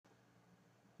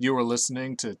You are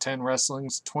listening to 10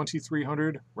 Wrestling's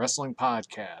 2300 Wrestling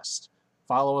Podcast.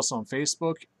 Follow us on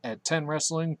Facebook at 10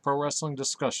 Wrestling Pro Wrestling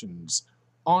Discussions,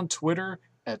 on Twitter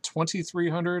at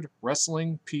 2300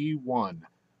 Wrestling P1,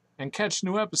 and catch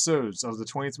new episodes of the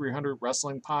 2300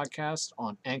 Wrestling Podcast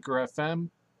on Anchor FM,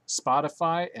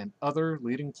 Spotify, and other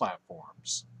leading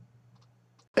platforms.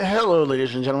 Hello,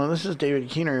 ladies and gentlemen. This is David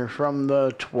Keener from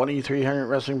the 2300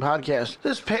 Wrestling Podcast.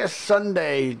 This past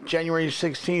Sunday, January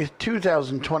 16th,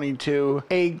 2022,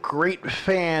 a great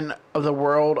fan of the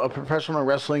world of professional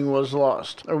wrestling was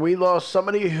lost. We lost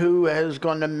somebody who has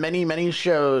gone to many, many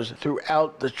shows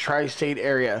throughout the tri-state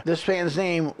area. This fan's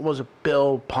name was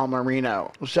Bill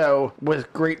Palmerino. So,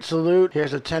 with great salute,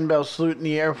 here's a 10-bell salute in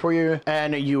the air for you,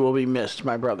 and you will be missed,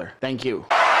 my brother. Thank you.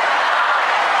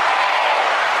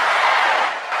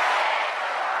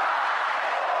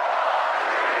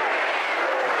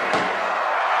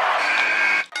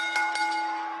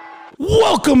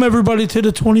 Welcome, everybody, to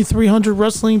the 2300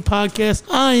 Wrestling Podcast.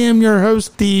 I am your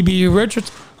host, DB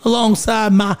Richards,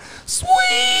 alongside my sweet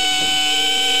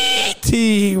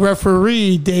tea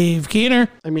referee, Dave Keener.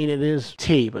 I mean, it is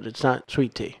tea, but it's not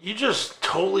sweet tea. You just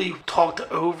totally talked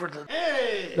over the...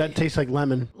 Hey! That tastes like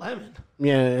lemon. Lemon?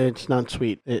 Yeah, it's not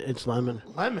sweet. It's lemon.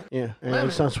 Lemon? Yeah, lemon.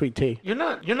 It's not sweet tea. You're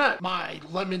not my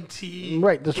lemon tea.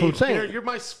 Right, that's what I'm saying. You're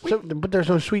my sweet... So, but there's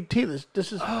no sweet tea. This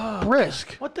is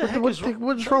brisk. What the heck is wrong?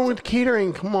 What's wrong with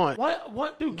catering? Come on.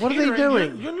 What? Dude, what are they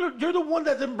doing? You're the one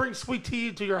that didn't bring sweet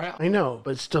tea to your house. I know,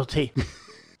 but it's still tea.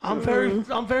 I'm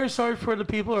very sorry for the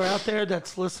people who are out there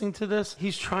that's listening to this.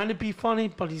 He's trying to be funny,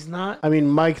 but he's not. I mean,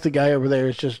 Mike, the guy over there,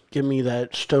 is just giving me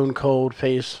that stone cold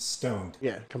face. Stoned.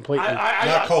 Yeah, completely.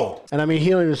 Not cold. And I mean, he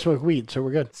don't even smoke weed, so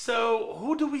we're good. So,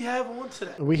 who do we have on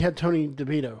today? We had Tony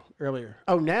DeVito earlier.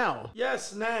 Oh, now?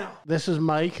 Yes, now. This is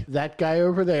Mike, that guy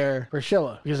over there,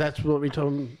 Fraschilla, because that's what we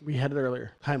told him we had it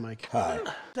earlier. Hi, Mike. Hi.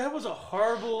 That was a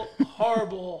horrible.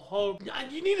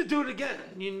 You need to do it again.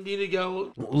 You need to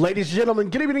go. Ladies and gentlemen,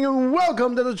 good evening and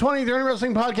welcome to the 2300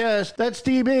 Wrestling Podcast. That's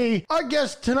DB. Our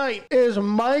guest tonight is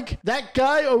Mike, that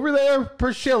guy over there,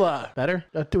 Fraschilla. Better?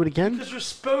 Do it again? Because you're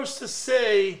supposed to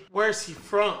say, where's he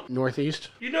from? Northeast.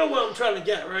 You know what I'm trying to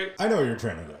get, right? I know what you're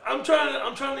trying to get. I'm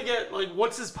trying to get, like,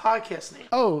 what's his podcast name?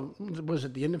 Oh, was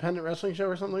it the Independent Wrestling Show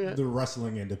or something like that? The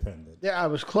Wrestling Independent. Yeah, I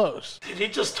was close. Dude, he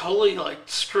just totally, like,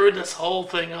 screwed this whole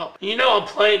thing up. You know I'm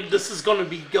playing, this is going to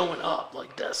be going up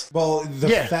like this. Well, the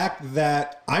fact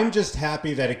that I'm just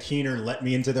happy that a Keener let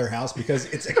me into their house because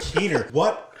it's a Keener.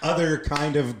 What other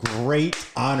kind of great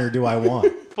honor do I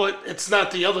want? But it's not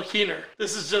the other Keener.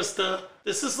 This is just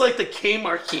this is like the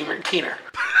Kmart Keener.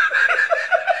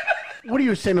 What are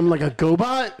you saying? I'm like a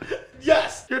GoBot?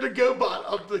 Yes, you're the GoBot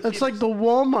of the That's Keeners. like the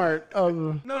Walmart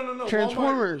of No.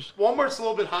 Transformers. Walmart's a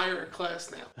little bit higher in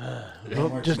class now.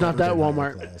 Well, just not that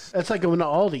Walmart. That's like going to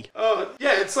Aldi.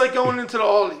 Yeah, it's like going into the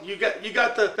Aldi. You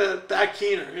got that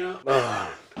Keener, you know?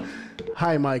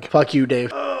 Hi, Mike. Fuck you,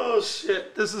 Dave. Oh,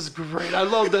 shit. This is great. I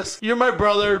love this. You're my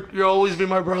brother. You'll always be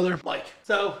my brother, Mike.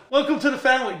 So, welcome to the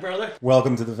family, brother.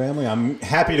 Welcome to the family. I'm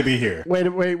happy to be here.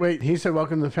 Wait. He said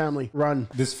welcome to the family. Run.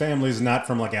 This family's not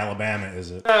from like Alabama,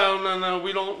 is it? No.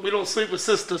 We don't sleep with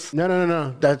sisters.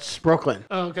 No. That's Brooklyn.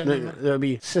 Oh, okay. There'll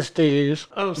be sisters.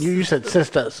 Oh, you said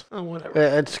sisters. Oh, whatever.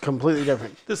 It's completely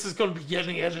different. This is going to be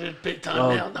getting edited big time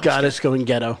Oh, now. No, God, it's going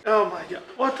ghetto. Oh, my God.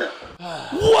 What the?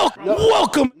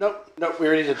 Welcome. Nope. We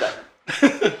already did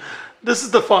that. This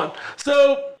is the fun.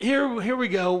 So, here we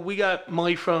go. We got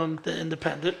Mike from the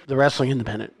Independent. The Wrestling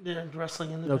Independent. Yeah,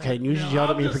 Wrestling Independent. Okay, you just yelled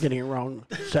at me for getting it wrong.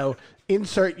 So,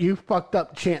 insert you fucked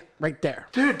up chant right there.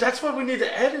 Dude, that's what we need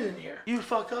to edit in here. You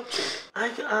fuck up chant.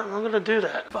 I'm going to do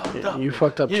that. Fucked up. You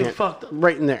fucked up You chant. fucked up.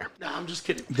 Right in there. Nah, I'm just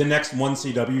kidding. The next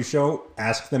 1CW show,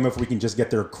 ask them if we can just get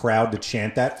their crowd to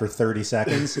chant that for 30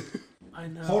 seconds. I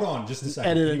know. Hold on, just a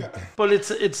second. Editing. But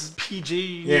it's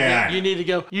PG. Yeah. You need to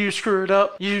go, you screw it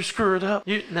up. You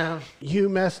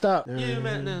messed up.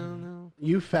 No. No.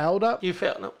 You fouled up? You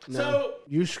failed. No. No.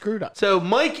 You screwed up. So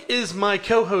Mike is my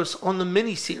co-host on the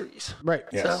mini-series. Right.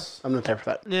 Yes. I'm not there for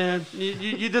that. Yeah,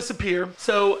 you disappear.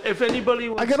 So if anybody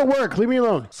wants... I gotta work. Leave me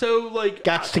alone. So, like...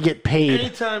 Gots to get paid.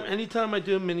 Anytime I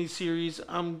do a mini-series,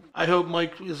 I hope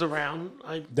Mike is around.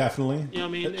 Definitely. You know what I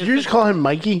mean? Did you just call him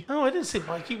Mikey? No, I didn't say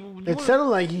Mikey. It sounded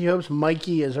like he hopes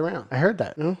Mikey is around. I heard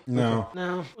that. No? No.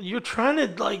 No, you're trying to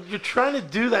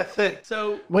do that thing.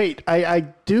 So... Wait, I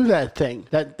do that thing.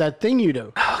 That thing you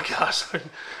do. Oh, gosh.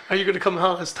 Are you going to come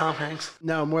Oh, it's Tom Hanks.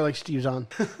 No, more like Steve Zahn.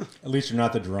 At least you're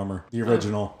not the drummer, the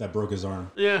original that broke his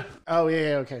arm. Yeah. Oh,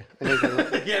 yeah, okay. I know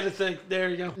that. Yeah, to think. There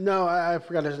you go. No, I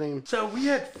forgot his name. So we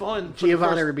had fun.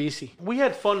 Giovanni Ribisi. We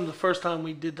had fun the first time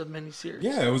we did the miniseries.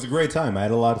 Yeah, it was a great time. I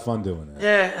had a lot of fun doing it.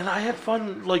 Yeah, and I had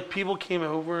fun. Like, people came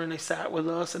over and they sat with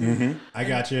us. And I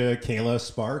got you Kayla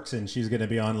Sparks, and she's going to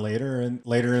be on later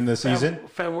in the season.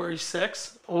 February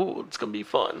 6th. Oh, it's going to be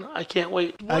fun. I can't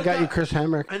wait. I got you Chris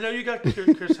Hamrick. I know you got Chris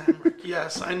Hamrick.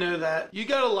 Yes, I know that. You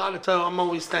got a lot of time. I'm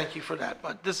always thank you for that.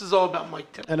 But this is all about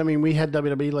Mike Tim. And I mean, we had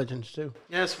WWE legends too.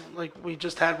 Yes, like we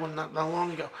just had one not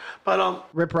long ago. But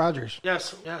Rip Rogers.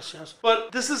 yes.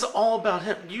 But this is all about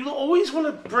him. You always want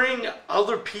to bring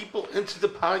other people into the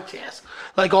podcast,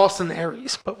 like Austin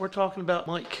Aries. But we're talking about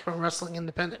Mike from Wrestling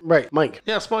Independent. Right, Mike.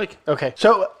 Yes, Mike. Okay,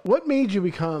 so what made you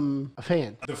become a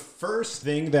fan? The first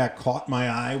thing that caught my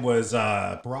eye was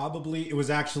it was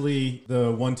actually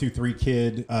the 1-2-3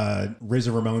 Kid.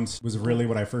 Razor Ramones was really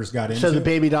what I first got into. So the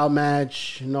baby doll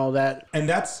match and all that.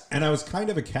 And I was kind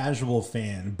of a casual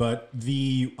fan, but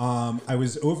I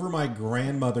was over my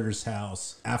grandmother's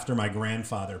house after my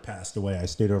grandfather passed away. I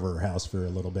stayed over her house for a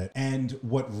little bit. And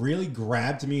what really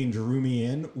grabbed me and drew me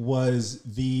in was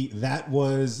the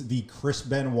Chris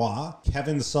Benoit,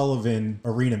 Kevin Sullivan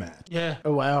arena match. Yeah.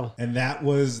 Oh, wow. And that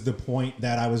was the point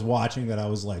that I was watching that I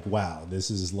was like, wow,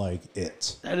 this is like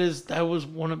it. That was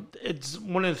one of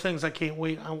the things I can't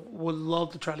wait. I would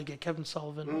love to try to get Kevin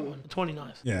Sullivan on the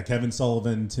 29th. Yeah, Kevin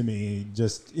Sullivan to me,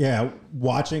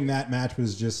 watching that match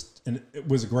was it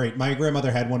was great. My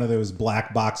grandmother had one of those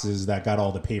black boxes that got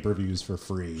all the pay-per-views for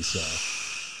free, so...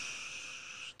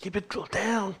 Keep it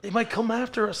down. They might come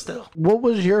after us still. What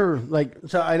was your,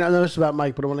 so I know this about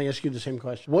Mike, but I want to ask you the same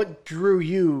question. What drew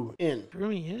you in? Drew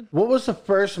me in? What was the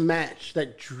first match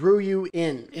that drew you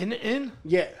in? In?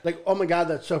 Yeah. Like, oh my God,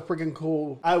 that's so freaking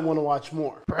cool. I want to watch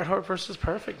more. Bret Hart versus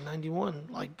Perfect, 91.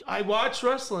 Like, I watched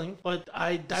wrestling, but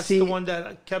that's the one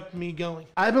that kept me going.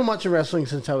 I've been watching wrestling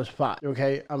since I was 5,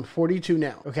 okay? I'm 42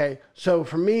 now, okay? So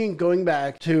for me, going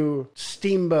back to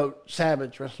Steamboat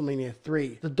Savage, WrestleMania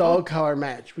 3, the dog collar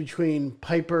match between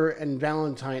Piper and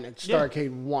Valentine at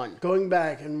Starrcade 1. Going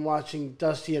back and watching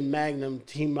Dusty and Magnum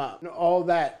team up and all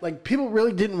that. Like, people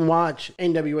really didn't watch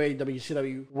NWA,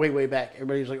 WCW way back.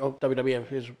 Everybody's like, oh,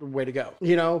 WWF is the way to go.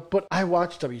 You know? But I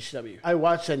watched WCW. I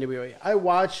watched NWA. I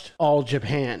watched All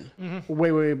Japan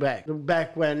way back.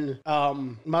 Back when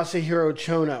Masahiro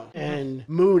Chono and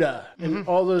Muda and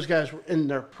all those guys were in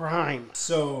their prime.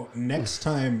 So next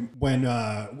time when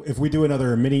if we do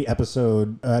another mini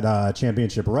episode at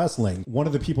Championship Wrestling, one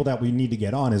of the people that we need to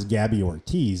get on is Gabby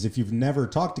Ortiz. If you've never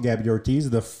talked to Gabby Ortiz,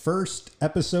 the first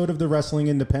episode of the Wrestling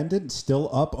Independent still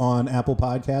up on Apple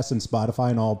Podcasts and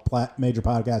Spotify and all major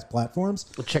podcast platforms.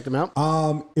 We'll check them out.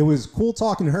 It was cool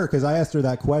talking to her because I asked her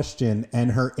that question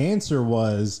and her answer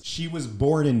was she was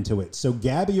born into it. So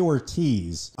Gabby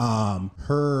Ortiz,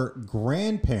 her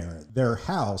grandparent, their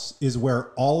house is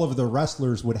where all of the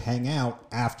wrestlers would hang out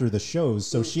after the shows.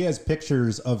 So she has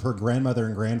pictures of her grandmother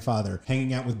and grandfather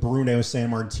hanging out with Bruno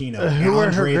Sammartino, who were her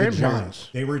Andre the grandparents? Giant.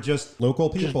 They were just local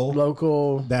people.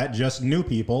 That just knew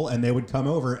people, and they would come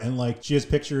over and she has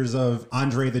pictures of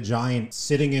Andre the Giant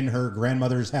sitting in her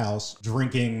grandmother's house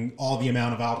drinking all the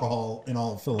amount of alcohol in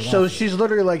all of Philadelphia. So she's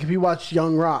literally like, if you watch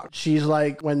Young Rock, she's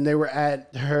like when they were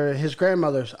at his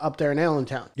grandmother's up there in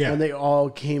Allentown. Yeah. When they all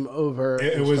came over.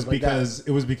 It was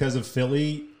because of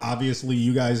Philly. Obviously,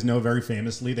 you guys know very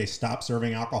famously they stopped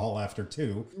serving alcohol after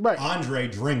 2. Right. Andre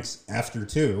drinks after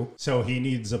 2, so he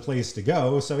needs a place to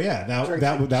go. So yeah,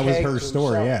 that was her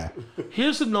story. Yeah.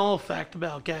 Here's a null fact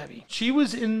about Gabby. She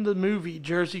was in the movie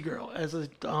Jersey Girl as a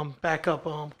backup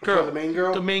girl. The main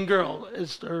girl. The main girl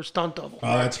is her stunt double.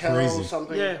 Oh, that's crazy.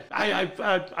 Yeah,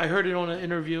 I heard it on an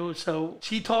interview. So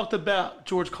she talked about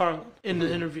George Carlin in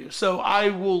the interview. So I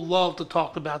will love to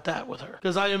talk about that with her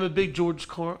because I am a big George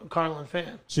Carlin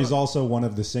fan. She's also one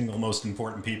of the single most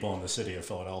important people in the city of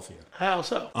Philadelphia. How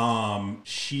so?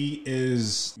 She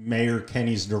is Mayor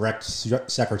Kenny's direct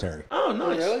secretary. Oh, nice.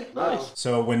 Oh, really? Nice.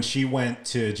 So when she went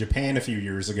to Japan a few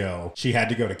years ago, she had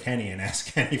to go to Kenny and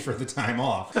ask Kenny for the time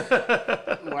off.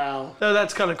 Wow. No,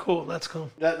 that's kind of cool. That's cool.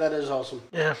 That is awesome.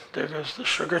 Yeah, there goes the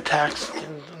sugar tax.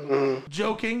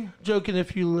 Joking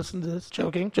if you listen to this.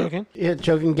 Joking. Yeah,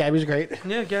 joking. Gabby's great.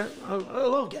 Yeah, I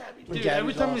love Gabby. Dude,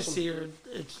 every time awesome. I see her,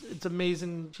 it's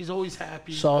amazing. She's always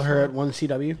happy. Saw her at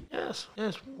 1CW. Yes.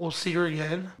 We'll see her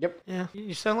again. Yep. Yeah.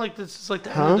 You sound like this is like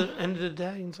the end of the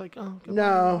day. And it's like, oh.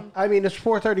 No, I mean, it's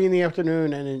 4:30 in the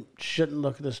afternoon, and it shouldn't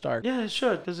look this dark. Yeah, it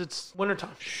should, because it's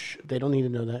wintertime. Shh, they don't need to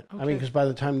know that. Okay. I mean, because by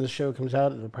the time this show comes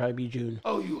out, it'll probably be June.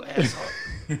 Oh, you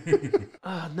asshole.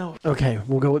 No. Okay,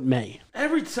 we'll go with May.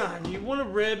 Every time you want to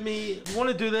rib me, you want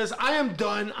to do this, I am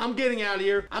done. I'm getting out of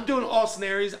here. I'm doing Austin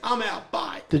Aries. I'm out.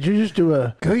 Bye. Did you just do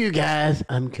a, go you guys,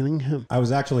 I'm killing him? I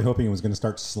was actually hoping he was going to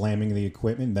start slamming the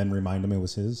equipment, then remind him it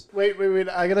was his. Wait.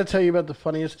 I got to tell you about the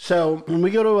funniest. So, when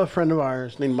we go to a friend of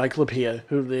ours named Mike Lapia,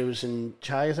 who lives in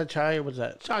Chai, is that Chai? What's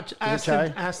that?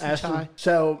 Aston Chai.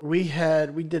 So, we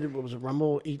did it, what was it,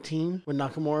 Rumble 18 when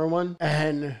Nakamura won?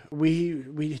 And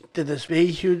we did this big,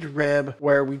 huge rib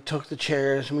where we took the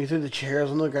chairs and we threw the chairs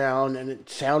on the ground and it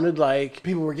sounded like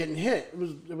people were getting hit.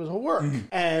 It was a work. Mm-hmm.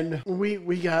 And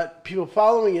we got people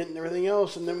following it and everything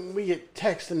else, and then we get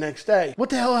text the next day. What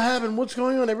the hell happened? What's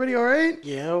going on? Everybody all right?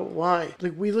 Yeah, why?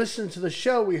 Like, we listened to the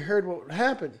show, we heard what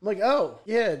happened. I'm like, oh,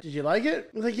 yeah, did you like it?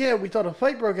 He's like, yeah, we thought a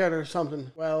fight broke out or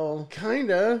something. Well,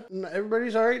 kinda.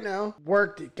 Everybody's all right now.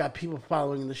 Worked, it got people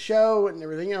following the show and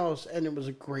everything else, and it was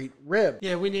a great rib.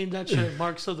 Yeah, we named that show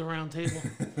Marks of the Round Table.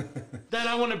 That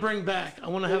I want to bring back. I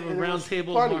want to have a round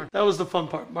table of Mark. That was the fun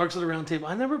part. Marks of the Round Table.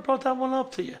 I never brought that one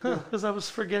up to you because I was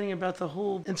forgetting about the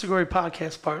whole Instagram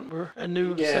podcast part. Where I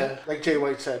knew. Yeah, like Jay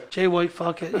White said. Jay White,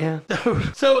 fuck it, yeah.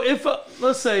 So if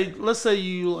let's say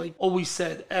you like always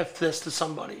said F this to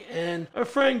somebody, and a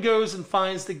friend goes and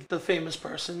finds the famous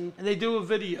person, and they do a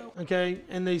video, okay,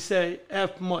 and they say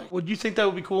F Mike. Would you think that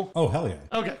would be cool? Oh, hell yeah.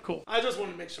 Okay, cool. I just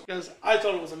want to make sure because I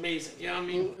thought it was amazing. You know what I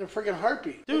mean? A freaking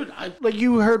heartbeat, dude. Like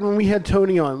you heard when we had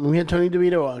Tony on, when we had Tony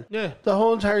DeVito on. Yeah. The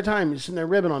whole entire time he's sitting there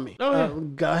ribbing on me. Oh yeah.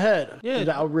 Go ahead. Yeah.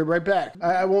 I'll rib right back.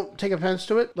 I won't take offense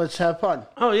to it. Let's have fun.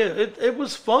 Oh yeah, it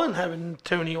was fun having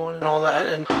Tony on and all that,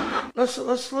 and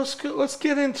let's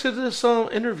get into this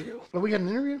interview. Oh, we got an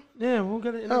interview? Yeah, we'll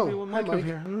get an interview with Mike over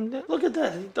here. And look at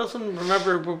that. He doesn't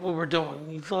remember what we're doing.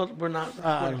 He thought we're not.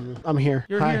 I don't know. I'm here.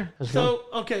 You're Hi. here. So,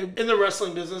 okay, in the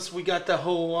wrestling business, we got the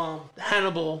whole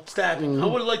Hannibal stabbing. Mm-hmm. I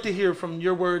would like to hear from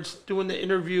your words doing the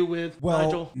interview with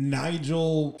Nigel.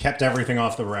 Nigel kept everything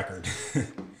off the record.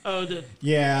 Oh, did.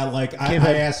 Yeah, like I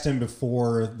asked him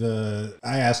before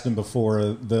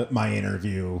my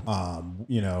interview,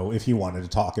 if he wanted to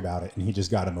talk about it, and he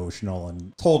just got emotional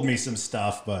and told me some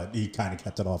stuff, but he kind of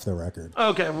kept it off the record.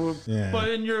 Okay, well, yeah. But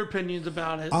in your opinions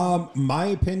about it? My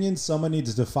opinion, someone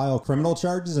needs to file criminal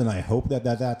charges, and I hope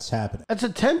that's happening. That's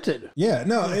attempted. Yeah,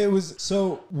 no, it was,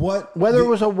 so what... Whether it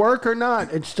was a work or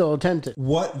not, it's still attempted.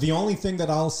 The only thing that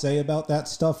I'll say about that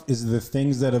stuff is the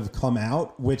things that have come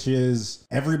out, which is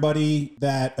everybody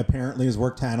that apparently has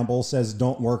worked Hannibal says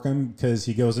don't work him because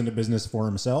he goes into business for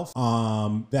himself.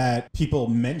 That people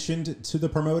mentioned to the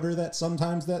promoter that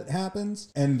sometimes that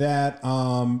happens, and that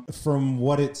from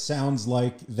what it sounds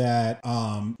like that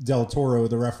Del Toro,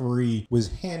 the referee, was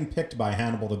handpicked by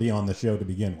Hannibal to be on the show to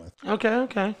begin with.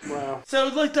 Okay. Wow. So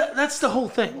like that's the whole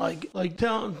thing. Like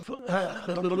down.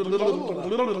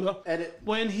 Edit.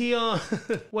 When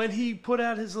he put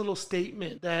out his little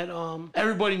statement that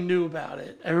everybody knew about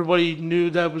it. Everybody knew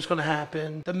that was going to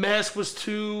happen. The mask was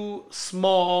too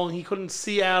small. He couldn't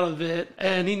see out of it,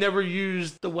 and he never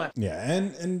used the weapon. Yeah,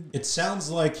 and it sounds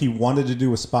like he wanted to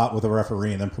do a spot with a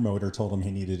referee, and then promoter told him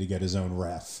he needed to get his own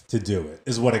ref to do it,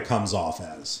 is what it comes off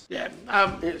as. Yeah.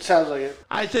 It sounds like it.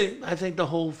 I think the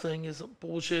whole thing is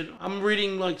bullshit. I'm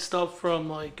reading like stuff from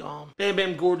like Bam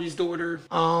Bam Gordy's daughter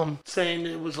saying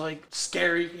it was like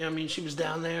scary. I mean, she was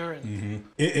down there and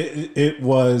it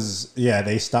was, yeah,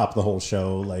 they stopped the whole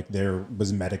show. Like there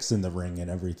was medics in the ring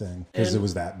and everything because it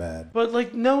was that bad. But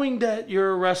like knowing that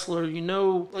you're a wrestler,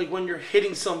 like when you're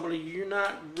hitting somebody, you're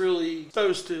not really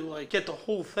supposed to like get the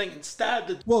whole thing and stab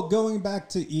it. Well, going back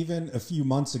to even a few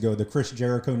months ago, the Chris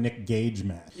Jericho Nick Gage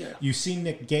match. Yeah. You see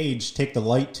Nick Gage take the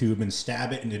light tube and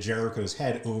stab it into Jericho's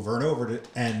head over and over,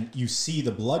 and you see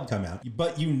the blood come out.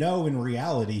 But in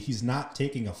reality, he's not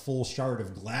taking a full shard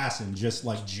of glass and just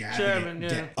like jabbing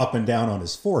it up and down on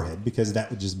his forehead, because that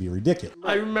would just be ridiculous.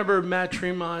 I remember Matt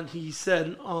Tremont, he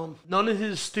said none of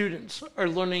his students are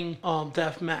learning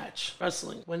death match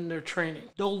wrestling when they're training.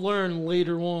 They'll learn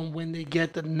later on when they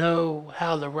get to know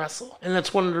how to wrestle. And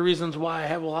that's one of the reasons why I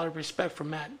have a lot of respect for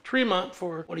Matt Tremont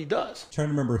for what he does. I'm trying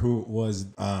to remember who it was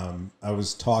I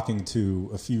was talking to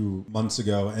a few months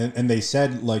ago, and they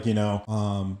said like, it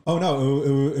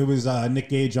was Nick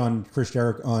Gage on Chris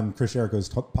Jericho's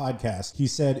podcast. He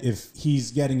said if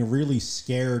he's getting really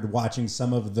scared watching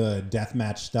some of the death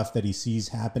deathmatch stuff that he sees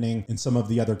happening in some of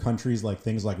the other countries, like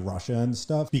things like Russia and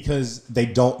stuff, because they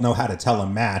don't know how to tell a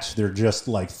match. They're just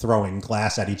like throwing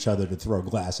glass at each other to throw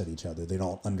glass at each other. They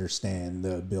don't understand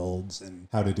the builds and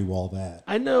how to do all that.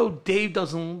 I know Dave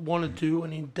doesn't want to do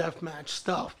any deathmatch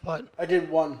stuff, but I did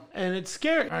one. and it's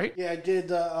scary, right? Yeah, I did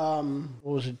the,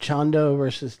 what was it, Chondo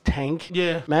versus Tank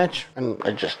Yeah. match, and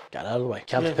I just got out of the way.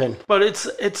 Count the pin. But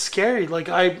it's scary. Like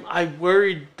I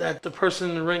worried that the person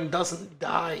in the ring doesn't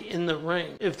die in the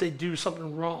ring if they do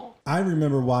something wrong. I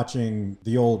remember watching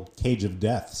the old Cage of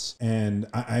Deaths, and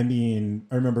I mean,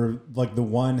 I remember like the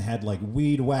one had like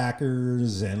weed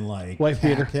whackers and like Wife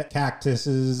beater.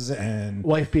 Cactuses and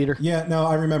Wife beater. yeah, no,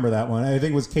 I remember that one. I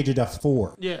think it was Cage of Death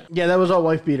 4. Yeah. Yeah, that was all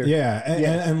wife beater. Yeah,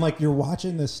 and like you're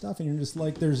watching this stuff, and you're just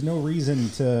like, there's no reason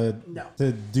to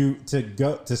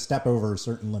step over a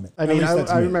certain limit. I At mean, least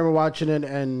that's I me. remember watching it,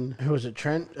 and who was it?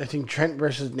 Trent? I think Trent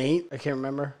versus Nate. I can't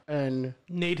remember. And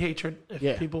Nate Hatred,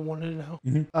 if people wanted to know.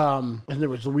 and there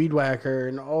was the weed whacker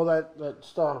and all that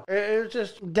stuff. It was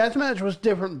just deathmatch was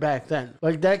different back then.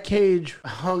 Like that cage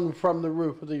hung from the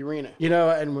roof of the arena, you know.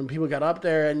 And when people got up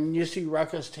there, and you see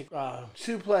Ruckus take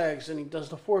suplex, and he does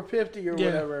the 450 or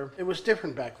whatever, it was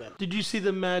different back then. Did you see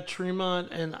the Matt Tremont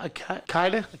and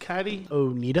Akadi? Oh,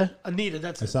 Nita. Anita,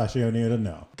 that's it. Sasha Onita,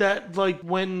 no. That, like,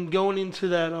 when going into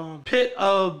that pit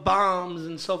of bombs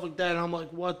and stuff like that, I'm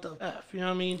like, what the F? You know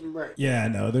what I mean? Right. Yeah,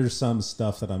 no, there's some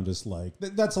stuff that I'm just like,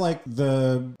 that's like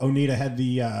the Onita had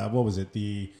the, what was it?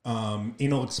 The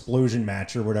anal explosion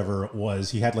match or whatever it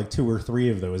was. He had like 2 or 3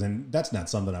 of those, and that's not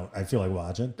something I feel like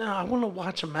watching. No, I want to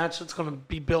watch a match that's going to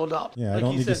be built up. Yeah, like I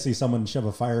don't you need to said. see someone shove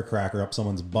a firecracker up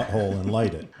someone's butthole and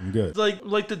light it. I'm good.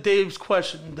 Like the Dave's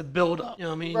question, the build up. You know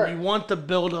what I mean? Right. You want the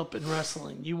build up in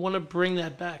wrestling. You want to bring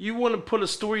that back. You want to put a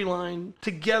storyline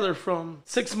together from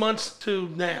 6 months to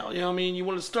now. You know what I mean? You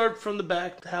want to start from the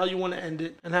back to how you want to end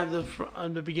it and have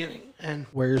the beginning. And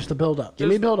Where's the build up? Give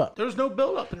me build up. there's no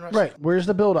build up in wrestling. Right. Where's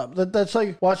the build up? That's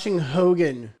like watching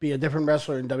Hogan be a different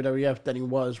wrestler in WWF than he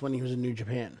was when he was in New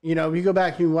Japan. You know, if you go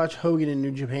back and you watch Hogan in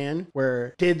New Japan,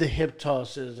 where he did the hip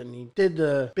tosses and he did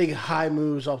the big high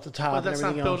moves off the top But and that's not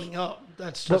everything else. building up.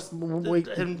 That's just wait.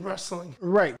 in wrestling.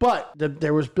 Right. But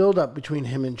there was build up between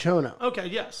him and Chono. Okay,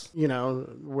 yes. You know,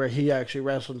 where he actually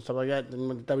wrestled and stuff like that. Then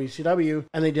went to WCW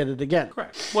and they did it again.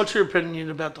 Correct. What's your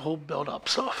opinion about the whole build up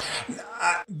stuff?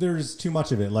 There's too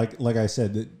much of it. Like I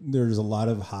said, there's a lot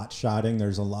of hot shotting.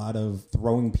 There's a lot of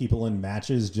throwing people in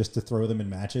matches just to throw them in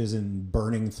matches and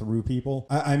burning through people.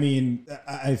 I mean,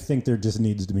 I think there just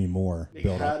needs to be more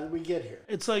build How up. did we get here?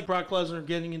 It's like Brock Lesnar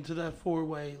getting into that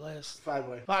 4-way last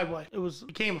 5-way. 5-way. It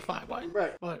became a 5-way.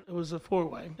 Right. But it was a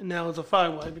 4-way. And now it's a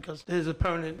 5-way because his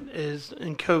opponent is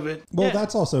in COVID. Well, Yeah.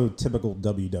 that's also typical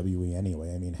WWE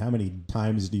anyway. I mean, how many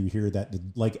times do you hear that,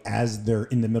 like, as they're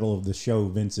in the middle of the show,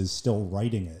 Vince is still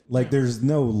writing it? Like, there's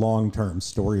no long-term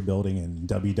story building in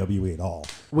WWE at all.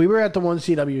 We were at the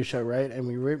 1CW show, right? And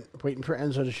we were waiting for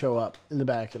Enzo to show up in the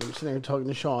back. And I'm sitting there talking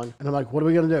to Sean. And I'm like, what are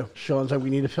we going to do? Sean's like, we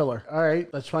need a filler. All right,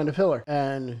 let's find a filler.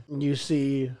 And you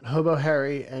see Hobo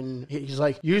Harry, and he's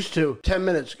like, used to 10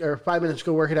 minutes or 5 minutes,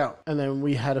 go work it out. And then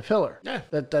we had a filler. Yeah.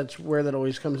 That's where that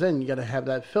always comes in. You got to have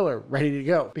that filler ready to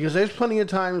go. Because there's plenty of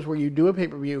times where you do a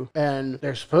pay-per-view and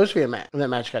there's supposed to be a match. And that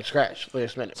match got scratched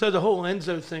last minute. So the whole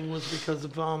Enzo thing was because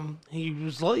of he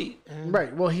was late. And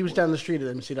Right. Well, he was down the street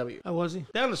at MCW. Oh, was he?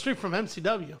 Down the street from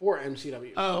MCW. Or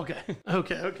MCW. Oh, okay.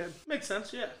 Okay. Makes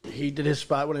sense, yeah. He did his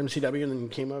spot with MCW and then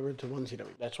came over to 1CW.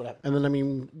 That's what happened. And then, I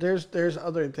mean, there's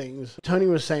other things. Tony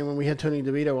was saying when we had Tony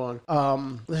DeVito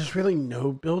on, there's really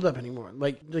no build-up anymore.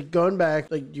 Like going back,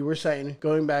 like you were saying,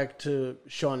 going back to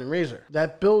Shawn and Razor.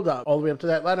 That build-up, all the way up to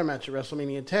that ladder match at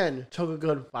WrestleMania 10, took a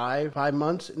good five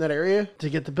months in that area to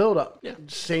get the build-up. Yeah.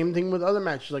 Same thing with other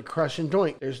matches like Crush and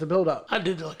Doink. There's the build-up. I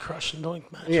did like Crush and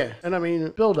Doink match. Yeah. And I mean,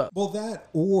 build-up. Well, that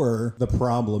or the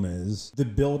problem is the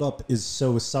buildup is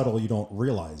so subtle you don't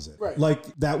realize it. Right. Like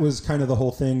that was kind of the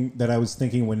whole thing that I was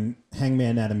thinking when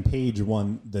Hangman Adam Page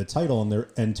won the title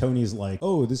and Tony's like,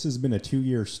 oh, this has been a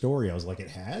 2-year story. I was like, it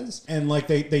has? And like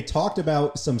they talked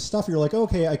about some stuff. You're like,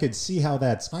 okay, I could see how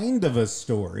that's kind of a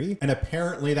story. And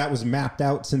apparently that was mapped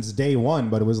out since day one,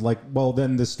 but it was like, well,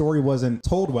 then the story wasn't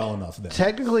told well enough then.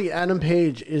 Technically, Adam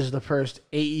Page is the first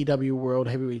AEW World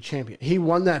Heavyweight Champion. He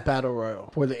won that battle royal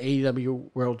for the AEW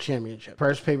World Championship.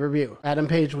 First pay-per-view. Adam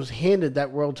Page was handed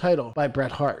that world title by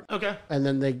Bret Hart. Okay. And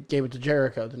then they gave it to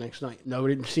Jericho the next night.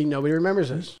 Nobody remembers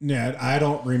this. Yeah, I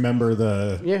don't remember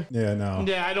the... Yeah, no.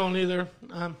 Yeah, I don't either.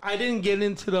 I didn't get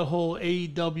into the whole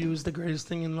AEW is the greatest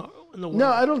thing in in the world. No,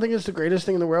 I don't think it's the greatest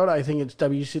thing in the world. I think it's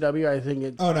WCW. I think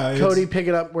it's Cody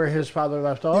picking up where his father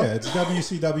left off. Yeah, it's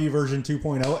WCW version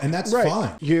 2.0, and that's right.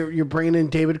 fine. You're bringing in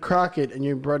David Crockett, and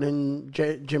you brought in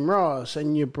Jim Ross,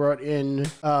 and you brought in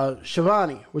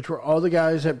Shivani, which were all the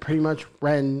guys that pretty much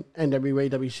ran NWA,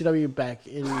 WCW back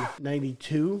in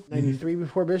 92, 93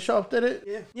 before Bischoff did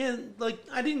it. Yeah, like,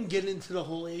 I didn't get into the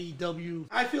whole AEW.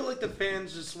 I feel like the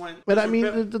fans just went... But I mean,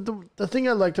 the thing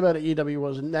I liked about AEW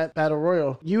was in that Battle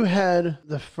Royal, you had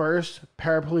the first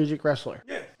paraplegic wrestler.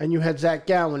 Yeah. And you had Zach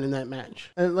Gowen in that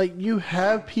match. And, like, you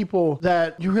have people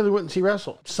that you really wouldn't see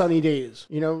wrestle. Sunny Days,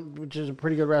 which is a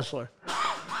pretty good wrestler.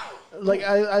 Like,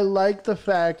 I like the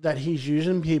fact that he's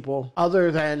using people other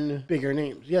than bigger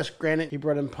names. Yes, granted, he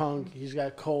brought in Punk. He's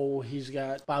got Cole. He's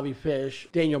got Bobby Fish,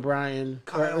 Daniel Bryan,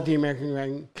 with the American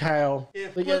Ring, Kyle. Yeah,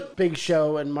 they get Big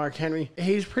Show and Mark Henry.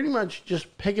 He's pretty much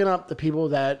just picking up the people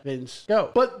that Vince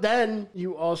go. But then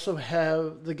you also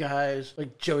have the guys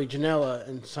like Joey Janela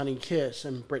and Sonny Kiss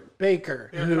and Britt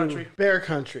Baker. Bear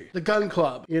Country. The Gun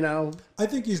Club, I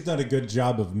think he's done a good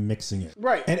job of mixing it.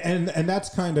 Right. And that's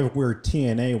kind of where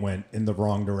TNA went in the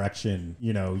wrong direction,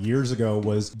 years ago,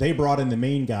 was they brought in the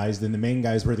main guys, then the main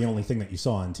guys were the only thing that you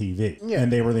saw on TV. Yeah.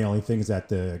 And they were the only things that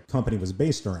the company was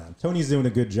based around. Tony's doing a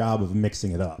good job of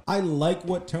mixing it up. I like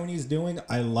what Tony's doing.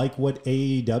 I like what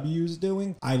AEW's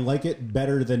doing. I like it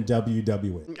better than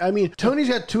WWE. I mean, Tony's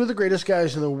got two of the greatest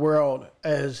guys in the world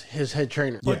as his head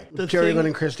trainer. Yeah. Jerry Lynn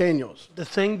and Chris Daniels. The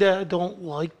thing that I don't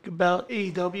like about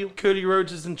AEW, Cody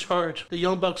Rhodes is in charge. The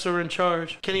Young Bucks are in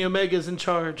charge. Kenny Omega's in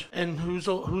charge. And who's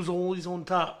always on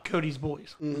top? Cody's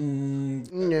boys.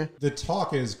 Yeah. The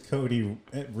talk is Cody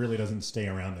really doesn't stay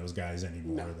around those guys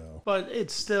anymore, though. But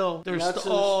it's still, they're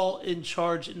all in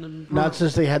charge in the room. Not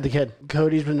since they had the kid.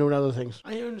 Cody's been doing other things.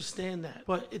 I understand that.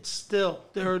 But it's still,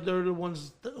 they're the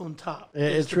ones on top.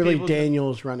 It's really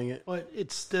Daniels running it. But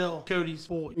it's still Cody's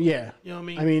boy. Yeah. You know what I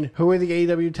mean? I mean, who are the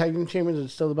AEW Tag Team Champions?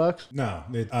 It's still the Bucks? No,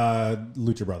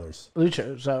 Lucha Brothers.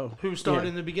 Lucha, so. Who started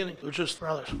in the beginning? Lucha's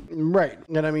brothers. Right.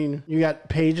 And I mean, you got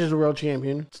Paige as the world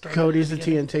champion. Cody's the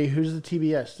TNT. Who's the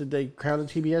TBS? Did they crown the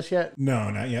TBS yet?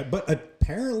 No, not yet. But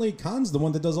apparently Khan's the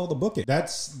one that does all the booking.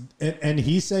 And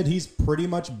he said he's pretty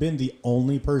much been the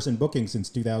only person booking since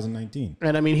 2019.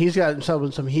 And I mean, he's got himself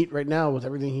in some heat right now with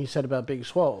everything he said about Big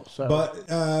Swole. So.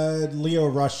 But Leo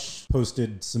Rush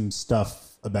posted some stuff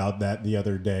about that the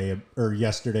other day or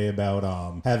yesterday about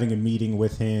having a meeting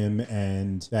with him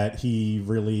and that he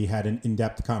really had an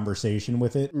in-depth conversation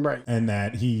with it. Right. And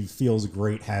that he feels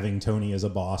great having Tony as a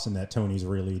boss and that Tony's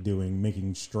really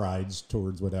making strides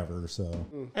towards whatever. So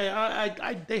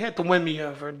hey, they had to win me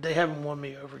over. They haven't won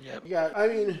me over yet. Yeah, I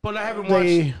mean, but I haven't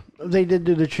watched. They did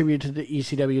do the tribute to the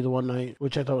ECW the one night,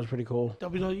 which I thought was pretty cool.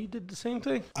 WWE did the same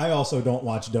thing. I also don't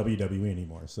watch WWE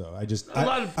anymore, so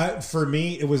for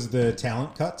me it was the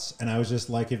talent cuts, and I was just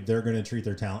like, if they're going to treat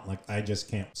their talent like, I just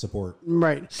can't support.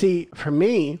 Right. See, for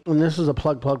me, and this is a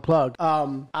plug,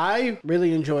 I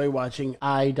really enjoy watching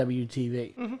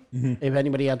IWTV. Mm-hmm. If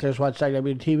anybody out there's watched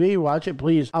IWTV, watch it,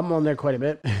 please. I'm on there quite a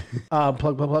bit.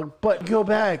 Plug. But go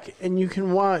back and you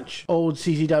can watch old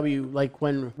CZW, like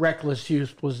when Reckless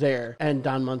Youth was there, and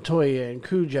Don Montoya and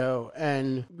Cujo,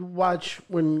 and watch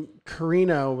when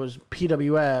Carino was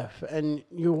PWF, and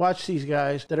you watch these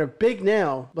guys that are big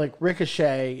now, like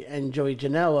Ricochet and Joey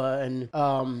Janela,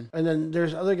 and then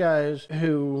there's other guys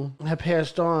who have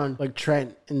passed on, like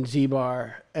Trent and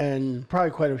Z-Bar, and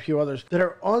probably quite a few others that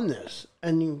are on this.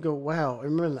 And you go, wow, I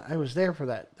remember that. I was there for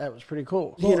that. That was pretty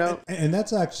cool. Well, and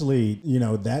that's actually,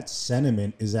 that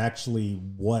sentiment is actually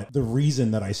what the reason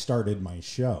that I started my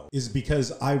show is,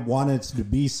 because I wanted to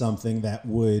be something that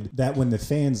when the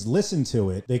fans listen to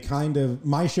it, they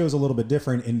my show's a little bit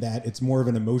different in that it's more of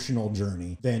an emotional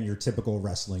journey than your typical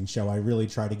wrestling show. I really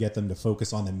try to get them to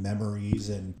focus on the memories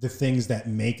and the things that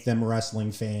make them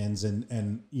wrestling fans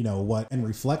and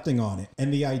reflecting on it.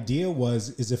 And the idea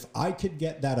is if I could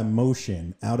get that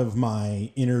emotion out of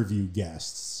my interview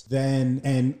guests,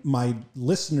 and my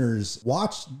listeners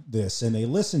watch this and they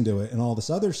listen to it and all this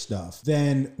other stuff,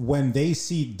 then when they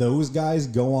see those guys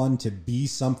go on to be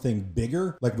something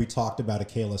bigger, like we talked about a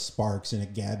Kayla Sparks and a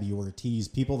Gabby Ortiz,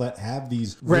 people that have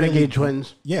these Renegade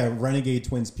Twins. Yeah, Renegade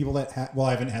Twins, people that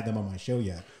I haven't had them on my show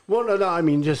yet. Well, no, I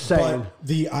mean, just saying. But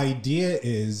the idea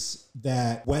is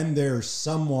that when there's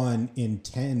someone in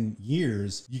 10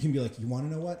 years, you can be like, you want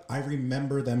to know what? I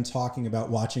remember them talking about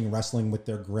watching wrestling with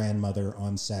their grandmother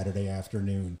on Saturday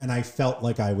afternoon. And I felt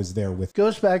like I was there with.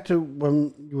 Goes back to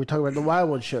when you were talking about the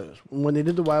Wildwood shows. When they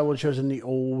did the Wildwood shows in the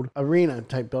old arena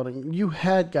type building, you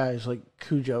had guys like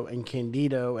Cujo and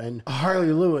Candido and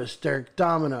Harley Lewis, Derek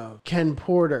Domino, Ken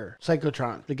Porter,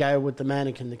 Psychotron, the guy with the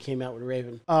mannequin that came out with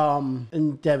Raven,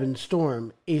 and Devin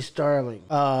Storm, Ace Darling,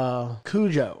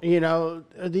 Cujo,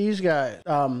 these guys,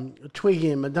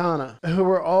 Twiggy and Madonna, who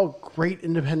were all great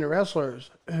independent wrestlers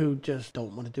who just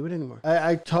don't want to do it anymore.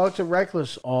 I talk to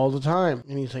Reckless all the time,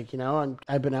 and he's like,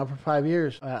 I've been out for 5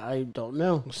 years. I don't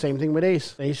know. Same thing with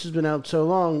Ace. Ace has been out so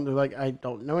long, they're like, I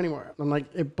don't know anymore. I'm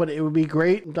like, but it would be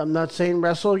great. I'm not saying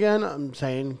wrestle again. I'm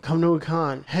saying come to a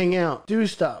con, hang out, do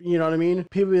stuff. You know what I mean?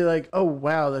 People be like, oh,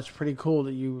 wow, that's pretty cool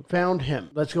that you found him.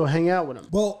 Let's go hang out with him.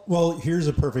 Well, here's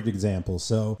a perfect example.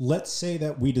 So let's say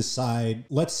that we decide,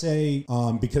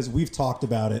 because we've talked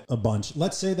about it a bunch,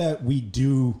 let's say that we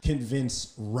do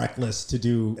convince Reckless to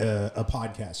do a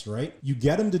podcast, right? You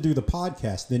get them to do the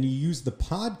podcast, then you use the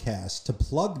podcast to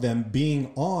plug them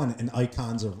being on an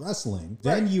Icons of Wrestling.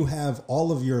 Then you have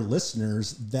all of your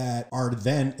listeners that are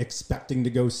then expecting to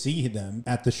go see them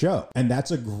at the show. And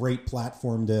that's a great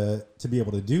platform to be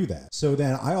able to do that. So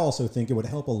then I also think it would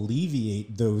help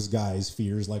alleviate those guys'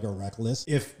 fears like a Reckless,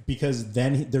 because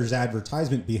then there's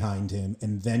advertisement behind him,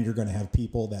 and then you're going to have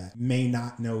people that may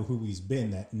not know who he's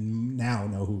been that now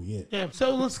know who he is. Yeah,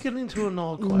 so let's get into an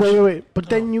old question. Wait. But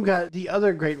then you got the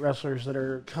other great wrestlers that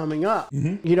are coming up.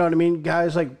 Mm-hmm. You know what I mean?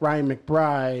 Guys like Ryan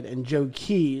McBride and Joe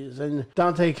Keys and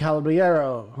Dante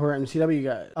Calaballero, who are MCW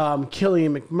guys.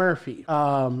 Killian McMurphy.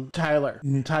 Tyler.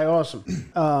 Ty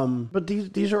Awesome. But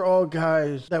these are all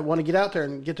guys that want to get out there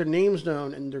and get their names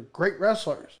known, and they're great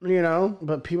wrestlers,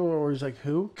 But people are always like,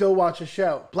 who? Go watch a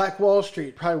show. Black Wall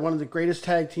Street, probably one of the greatest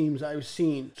tag teams I've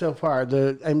seen so far.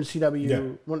 The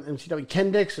MCW,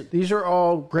 Ken Dixon. These are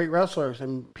all great wrestlers,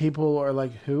 and people are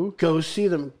like, who? Go see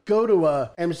them. Go to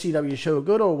a MCW show.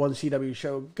 Go to a 1CW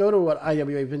show. Go to an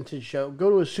IWA Vintage show. Go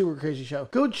to a Super Crazy show.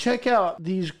 Go check out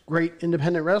these great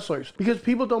independent wrestlers, because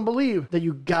people don't believe that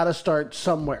you gotta start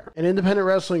somewhere. And independent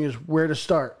wrestling is where to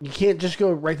start. You can't just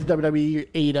go right to WWE or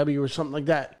AEW or something like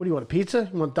that. What do you want, a pizza?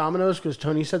 You want Domino's because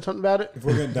Tony said something about it? If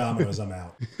we're getting Domino's, I'm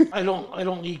out. I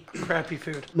don't eat crappy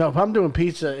food. No, if I'm doing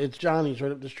pizza, it's Johnny's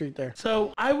right up the street there.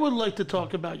 So I would like to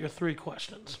talk about your 3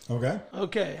 questions.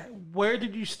 Okay. Where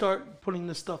did you start putting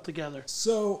this stuff together?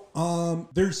 So,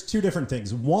 there's 2 different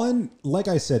things. One, like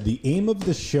I said, the aim of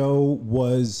the show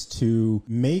was to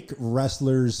make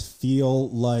wrestlers feel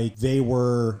like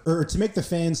to make the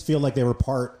fans feel like they were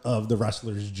part of the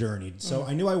wrestler's journey. So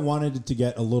I knew I wanted it to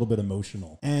get a little bit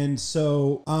emotional. And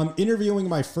so, interviewing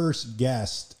my first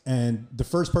guest, and the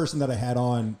first person that I had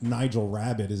on, Nigel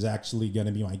Rabbit, is actually going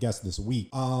to be my guest this week.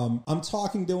 I'm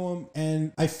talking to him,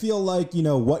 and I feel like,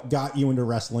 what got you into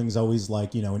wrestling is always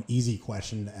like, an easy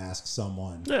question to ask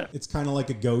someone. Yeah. It's kind of like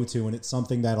a go-to, and it's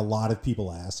something that a lot of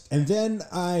people ask. And then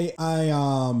I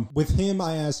with him,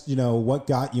 I asked, what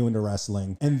got you into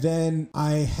wrestling? And then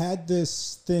I had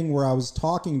this thing where I was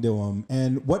talking to him,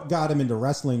 and what got him into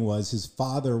wrestling was his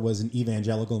father was an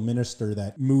evangelical minister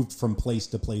that moved from place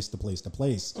to place to place to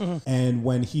place. Mm-hmm. And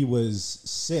when he was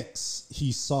 6,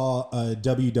 he saw a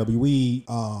WWE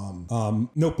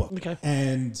notebook. Okay.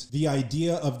 And the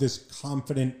idea of this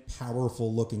confident,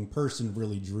 powerful looking person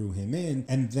really drew him in.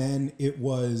 And then it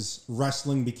was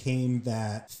wrestling became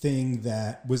that thing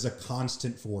that was a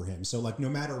constant for him. So like no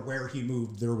matter where he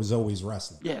moved, there was always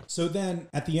wrestling. Yeah. So then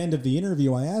at the end of the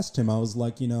interview, I asked him, I was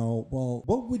like, well,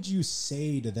 what would you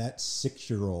say to that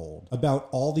 6-year-old about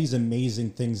all these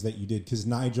amazing things that you did? Because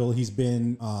Nigel, he's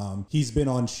been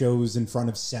on shows in front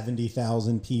of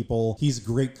 70,000 people. He's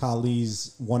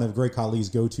one of Great Khali's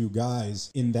go-to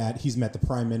guys in that he's met the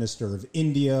Prime Minister of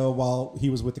India while he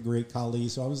was with the Great Khali.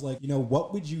 So I was like,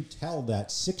 what would you tell that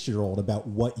 6-year-old about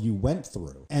what you went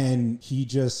through? And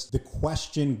the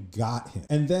question got him.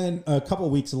 And then a couple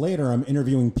of weeks later, I'm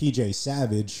interviewing PJ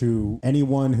Savage, who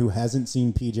anyone who hasn't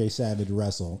seen PJ Savage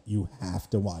wrestle, you have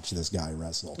to watch this guy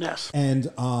wrestle. Yes. And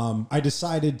I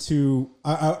decided to,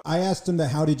 I asked him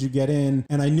how did you get in?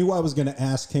 And I knew I was going to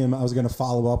ask him, I was going to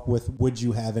follow up with, would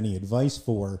you have any advice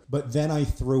for? But then I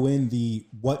threw in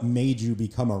what made you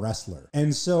become a wrestler?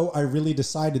 And so I really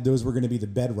decided those were going to be the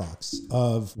bedrocks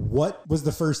of what was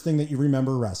the first thing that you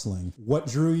remember wrestling? What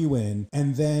drew you in?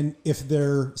 And then if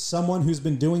they're someone who's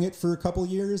been doing it for a couple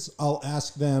years, I'll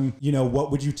ask them,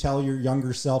 what would you tell your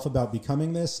younger self about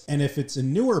becoming this? And if it's a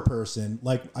newer person,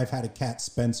 like I've had a Kat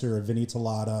Spencer, a Vinny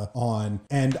Talata on,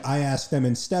 and I asked them,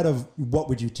 instead of what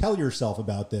would you tell yourself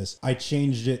about this, I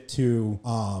changed it to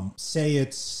say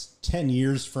it's 10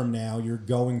 years from now you're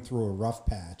going through a rough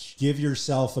patch, give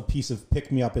yourself a piece of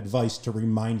pick-me-up advice to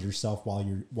remind yourself while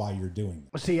you're doing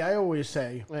it. See, I always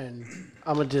say, and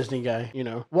I'm a Disney guy,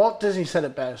 Walt Disney said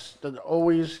it best, that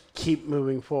always keep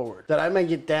moving forward. That I might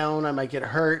get down, I might get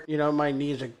hurt, my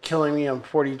knees are killing me, I'm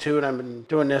 42 and I've been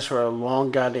doing this for a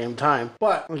long goddamn time.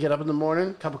 But I get up in the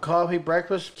morning, cup of coffee,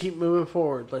 breakfast, keep moving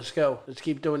forward. Let's go. Let's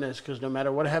keep doing this, because no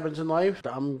matter what happens in life,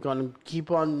 I'm going to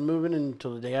keep on moving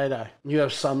until the day I die. You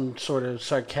have some sort of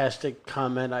sarcastic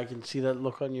comment. I can see that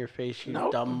look on your face, you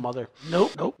dumb mother.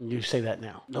 Nope. You say that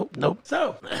now. Nope.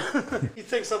 So, he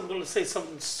thinks I'm going to say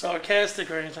something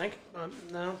sarcastic or anything.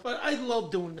 No. But I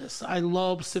love doing this. I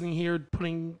love sitting here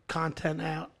putting content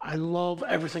out. I love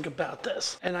everything about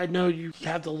this. And I know you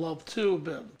have the love too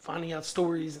about finding out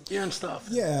stories and hearing stuff.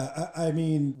 Yeah, I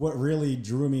mean, what really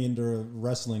drew me into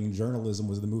wrestling journalism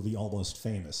was the movie Almost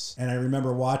Famous. And I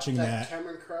remember watching that.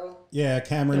 Cameron Crowe? Yeah,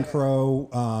 Cameron Crowe.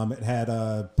 It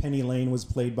had Penny Lane was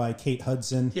played by Kate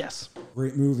Hudson. Yes.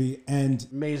 Great movie. And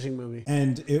amazing movie.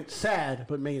 And it sad,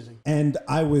 but amazing. And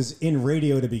I was in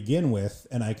radio to begin with,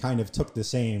 and I kind of took the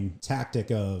same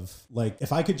tactic of, like,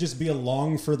 if I could just be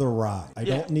along for the ride. I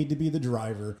don't need to be the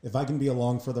driver. If I can be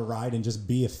along for the ride and just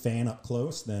be a fan up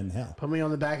close, then hell. Put me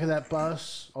on the back of that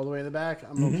bus, all the way in the back.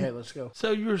 I'm okay, let's go.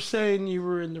 So you were saying you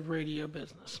were in the radio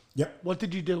business. Yep. What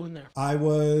did you do in there? I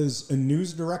was a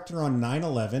news director on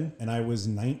 9/11, and I was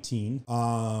 19.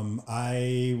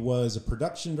 I was a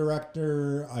production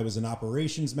director. I was an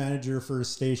operations manager for a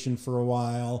station for a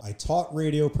while. I taught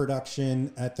radio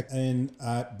production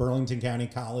at Burlington County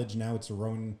College. Now it's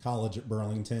Rowan College at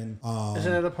Burlington.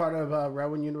 Isn't it a part of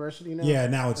Rowan University now? Yeah,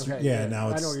 now it's okay, now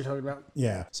it's. I know what you're talking about.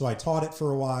 Yeah, so I taught it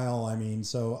for a while. I mean,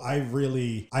 so I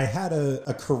had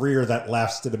a career that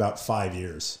lasted about 5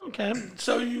 years. Okay,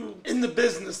 so you in the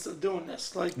business of doing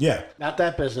this, like not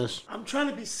that business. I'm trying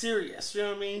to be serious. You know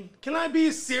what I mean? Can I be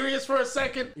serious for a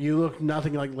second? You look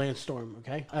nothing like Lance Storm.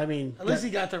 Okay, I mean, at least he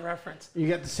got the reference. You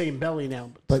got the same belly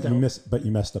now, but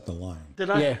you messed up the line. Did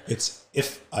I? Yeah. It's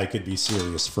if I could be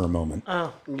serious for a moment.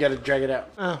 Oh, you got to drag it out.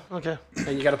 Oh, okay.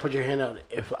 And you got to put your hand out.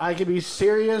 If I could be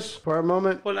serious for a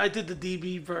moment. Well, I did the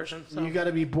DB version. So. You got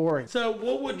to be boring. So,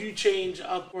 what would you change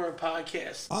up for a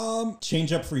podcast?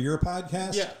 Change up for your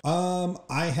podcast? Yeah.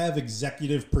 I have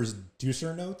executive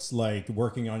producer notes, like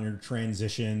working on your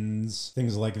transitions,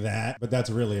 things like that. But that's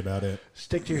really about it.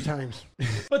 Stick to your times.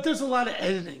 But there's a lot of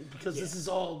editing because this is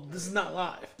not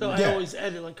live. So I always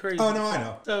edit like crazy. Oh, no, I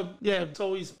know. So, yeah, it's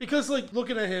always, because like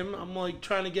looking at him, I'm like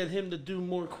trying to get him to do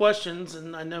more questions.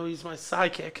 And I know he's my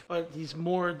sidekick, but he's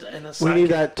more than a sidekick. We need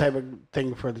that type of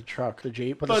thing for the truck, the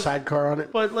Jeep, put a sidecar on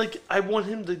it. But like, I want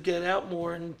him to get out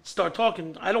more and start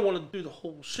talking. I don't want to do the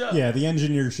whole show. Yeah, the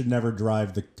engineer should never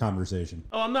drive the conversation.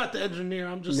 Oh, I'm not the engineer.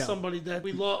 I'm just somebody that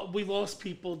we lost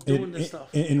people doing this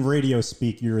stuff. In radio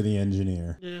speak, you're the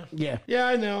engineer. Yeah,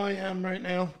 I know I am right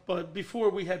now. But before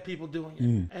we had people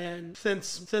doing it, and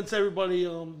since everybody,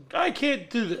 I can't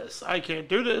do this, I can't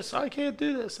do this, I can't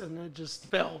do this, and it just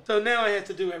fell. So now I have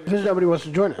to do everything. Because nobody wants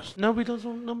to join us. Nobody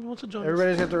wants to join us.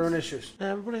 Everybody's got their own issues.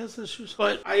 Yeah, everybody has issues.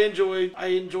 But I enjoy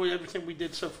everything we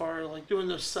did so far, like doing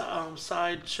those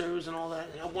side shows and all that.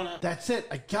 And I wanna. That's it.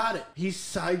 I got it. He's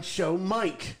Sideshow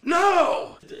Mike.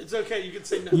 No, it's okay. You can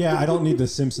say no. Yeah, I don't need the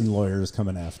Simpson lawyers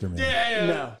coming after me. Yeah.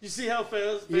 No. You see how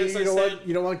fast You I don't said? want,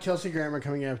 you don't want Kelsey Grammer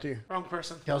coming after you. Wrong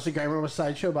person. Kelsey Grammer was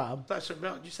Sideshow Bob. Sideshow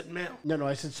Mel. You said Mel. No,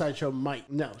 I said Sideshow Mike.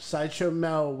 No, Sideshow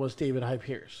Mel was David Hyde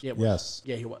Pierce. Yeah, Yes.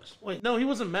 Yeah, he was. Wait, no, he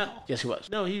wasn't Mel. Yes, he was.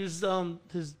 No, he was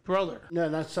his brother. No,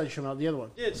 not Sideshow Mel, the other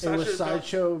one. Yeah, it was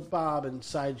Sideshow Bob and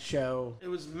Sideshow. It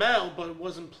was Mel, but it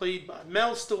wasn't played by.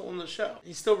 Mel's still on the show.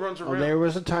 He still runs around. There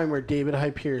was a time where David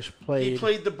Hyde Pierce played. He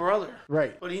played the brother.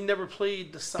 Right. But he never played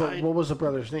the But side. what was the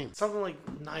brother's name? Something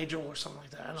like Nigel or something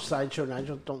like that. I don't know. Sideshow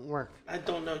Nigel don't work. I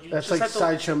don't know. You That's just like have to,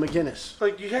 Sideshow McGinnis.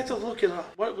 Like, you had to look it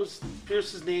up. What was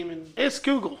Pierce's name? And ask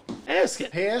Google. Ask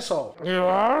it. Hey, asshole.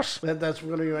 Yes. That's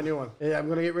going to be my new one. I'm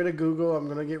going to get rid of Google. I'm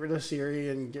going to get rid of Siri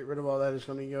and get rid of all that. It's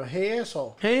going to go, hey,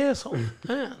 asshole. Hey, asshole.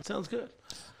 Yeah, sounds good.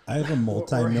 I have a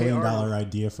multi-million-dollar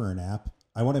idea for an app.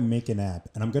 I want to make an app,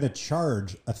 and I'm going to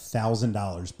charge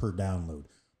 $1,000 per download.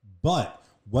 But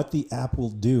what the app will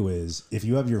do is, if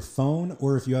you have your phone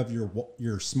or if you have your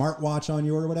smartwatch on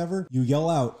you or whatever, you yell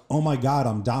out, "Oh my God,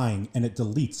 I'm dying," and it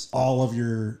deletes all of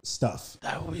your stuff.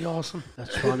 That would be awesome.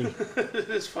 That's funny. It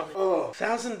is funny. Oh,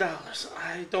 $1,000.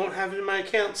 I don't have it in my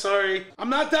account. Sorry. I'm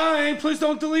not dying. Please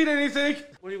don't delete anything.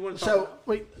 What do you want to talk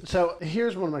about? So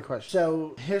here's one of my questions.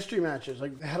 So history matches,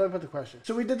 like how do I put the question?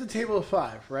 So we did the table of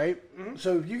 5, right? Mm-hmm.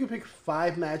 So if you could pick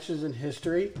 5 matches in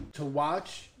history to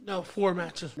watch, No, 4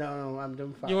 matches. No, I'm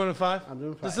doing 5. You want a 5? I'm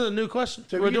doing 5. This is a new question.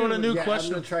 So We're doing a new I'm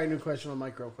question. going to try a new question on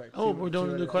Mike real quick. Oh, we're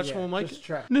doing a new question with Mike? Just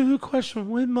try. New question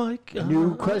with Mike.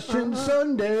 New question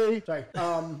Sunday. Sorry.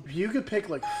 If you could pick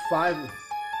like 5...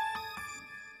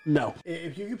 No.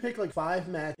 If you could pick like 5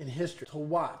 matches in history to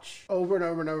watch over and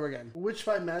over and over again, which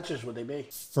 5 matches would they be?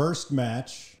 First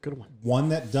match. Good one. One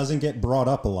that doesn't get brought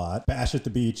up a lot. Bash at the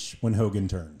Beach when Hogan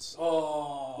turns.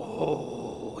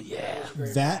 Oh, yeah.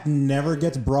 That never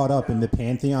gets brought up in the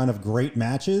pantheon of great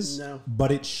matches. No.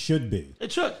 But it should be.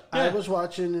 It should. I Yeah. was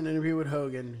watching an interview with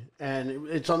Hogan, and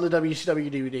it's on the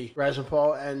WCW DVD, Rise and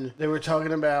Fall, and they were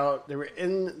talking about, they were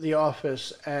in the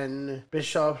office, and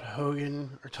Bischoff,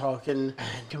 Hogan are talking,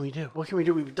 and can we do? What can we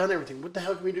do? We've done everything. What the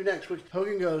hell can we do next?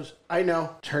 Hogan goes, I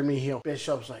know, turn me heel.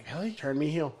 Bischoff's like, really? Turn me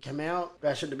heel. Come out,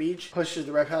 Bash at the Beach, pushes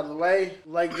the ref out of the way,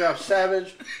 leg drop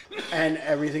Savage, and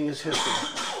everything is history.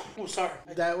 Oh, sorry.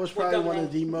 That was probably one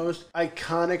of the most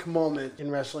iconic moments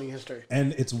in wrestling history.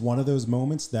 And it's one of those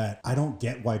moments that I don't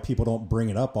get why people don't bring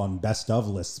it up on best of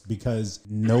lists because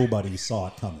nobody saw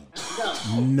it coming.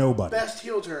 No. Nobody. Best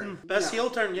heel turn. Best heel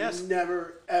turn, yes.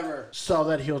 Never, ever saw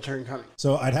that heel turn coming.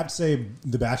 So I'd have to say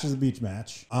the Bash at the Beach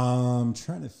match. I'm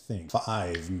trying to think.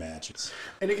 5 matches.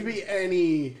 And it could be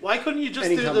any... Why couldn't you just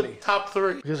Any do company. the top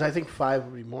 3? Because I think 5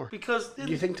 would be more. Because Do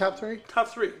you think top 3? top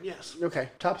 3, yes. Okay,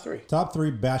 top 3. Top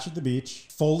 3, Bash at the Beach.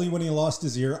 Foley when he lost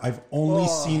his ear. I've only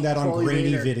seen that on Foley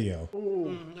grainy Vader. video.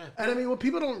 And I mean, what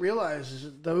people don't realize is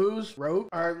that those ropes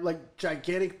are like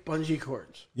gigantic bungee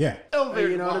cords. Yeah. Elevator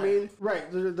You know what I wire. mean? Right.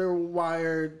 They're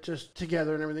wired just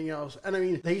together and everything else. And I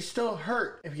mean, they still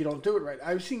hurt if you don't do it right.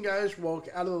 I've seen guys walk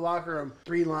out of the locker room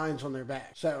 3 lines on their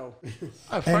back. So,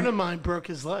 A friend of mine broke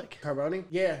his leg. Carboni?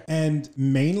 Yeah. And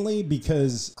mainly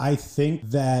because I think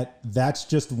that that's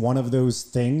just one of those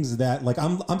things that, like,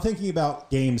 I'm thinking about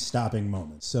game-stopping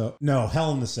moments. So, no,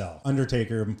 Hell in the Cell.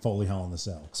 Undertaker, Foley, Hell in the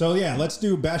Cell. So, yeah, let's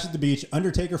do Bash at the Beach,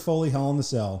 Undertaker, Foley, Hell in the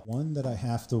Cell. One that I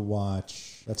have to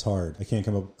watch. That's hard. I can't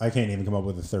even come up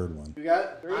with a third one. You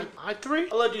got 3? I 3?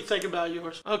 I'll let you think about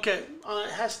yours. Okay,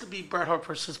 it has to be Bret Hart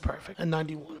versus Perfect in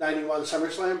 91. 91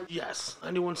 SummerSlam? Yes,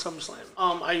 91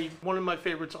 SummerSlam. One of my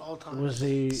favorites of all time. Was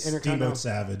the Steamboat Intercontinental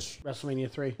Savage. WrestleMania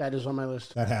 3. That is on my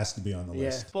list. That has to be on the Yeah.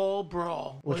 list. Full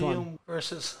Brawl. Which William one?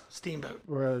 versus Steamboat.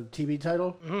 Or a TV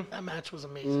title? That match was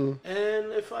amazing.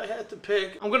 And if I had to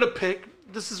pick, I'm gonna pick.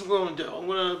 This is what I'm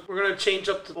gonna do. We're gonna change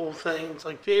up the whole thing. It's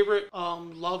like favorite.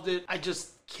 Loved it. I just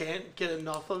can't get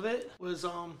enough of it. Was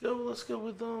let's go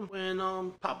with when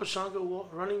Papa Shango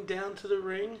running down to the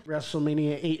ring.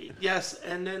 WrestleMania 8. Yes,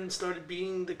 and then started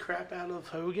beating the crap out of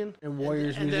Hogan. And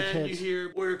Warriors and music then hits. you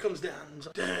hear Warrior comes down. It's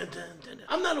like, dun, dun, dun, dun.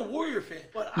 I'm not a Warrior fan,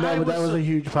 but No, but that was a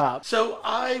huge pop. so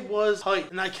I was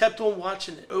hyped, and I kept on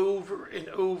watching it over and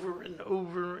over and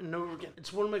over and over again.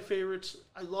 It's one of my favorites.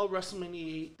 I love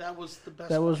WrestleMania 8. That was the best.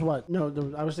 That was what? No,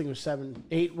 I was thinking it was 7.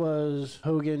 8 was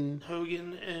Hogan.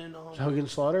 Hogan and Hogan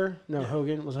Slaughter? No,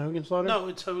 Hogan. Was it Hogan Slaughter? No,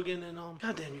 it's Hogan and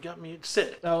God damn, you got me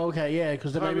sick. Oh, okay, yeah,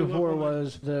 because the night Harvey before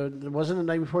Whippleman. wasn't the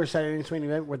night before Saturday Night's main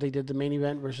event where they did the main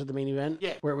event versus the main event?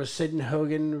 Yeah. Where it was Sid and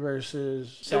Hogan versus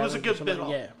It was a Savage or good something?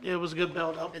 build up. Yeah. It was a good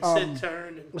build up. And Sid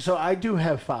turned. And... So I do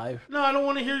have 5. No, I don't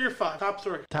want to hear your 5. Top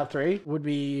 3. Top 3 would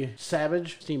be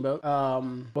Savage, Steamboat.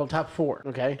 Well, top 4,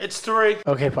 okay? It's 3.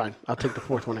 Okay, fine. I'll take the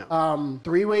 4th one out.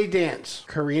 3-way dance.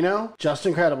 Carino, Just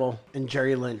Incredible, and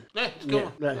Jerry Lynn. Yeah, it's good.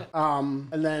 Yeah.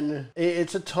 And then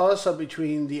it's a toss-up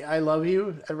between the I Love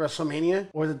You at WrestleMania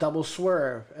or the Double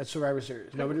Swerve at Survivor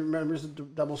Series. Nobody remembers the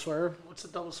Double Swerve? What's the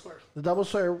double swerve? The Double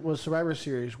Swerve was Survivor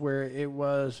Series where it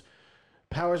was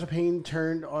Powers of Pain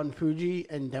turned on Fuji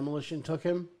and Demolition took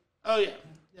him. Oh yeah,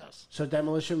 yes. So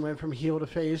Demolition went from heel to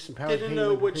face and Powers of Didn't Pain know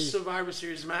went from which face. Survivor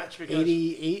Series match because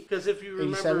 88? if you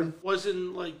remember, 87?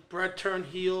 wasn't like Brett turned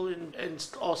heel and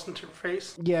Austin turned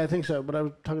face. Yeah, I think so, but I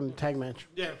was talking the tag match.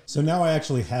 Yeah. So now I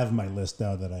actually have my list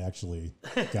now that I actually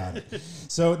got it.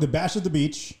 So the Bash at the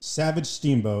Beach, Savage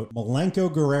Steamboat,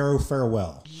 Malenko Guerrero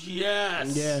Farewell,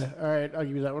 Yes. Yeah, all right, I'll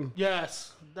give you that one.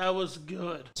 Yes, that was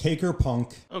good. Taker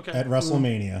Punk Okay. at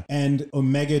WrestleMania, and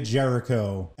Omega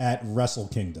Jericho at Wrestle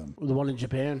Kingdom. The one in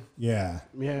Japan. Yeah.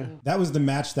 Yeah. That was the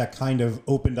match that kind of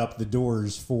opened up the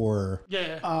doors for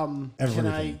Yeah.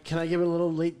 everything. Can I give a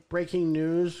little late breaking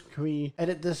news? Can we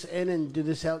edit this in and do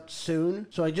this out soon?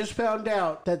 So I just found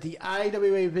out that the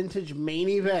IWA Vintage main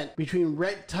event between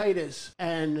Rhett Titus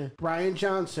and Brian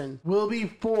Johnson will be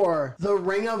for the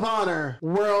Ring of Honor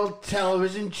World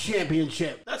Television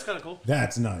Championship. That's kind of cool.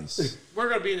 That's nice. We're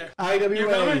gonna be there. IWA. You're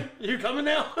coming? You're coming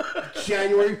now?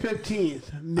 January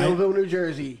 15th, Millville, New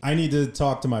Jersey. I need to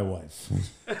talk to my wife.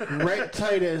 Rhett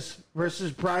Titus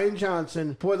versus Brian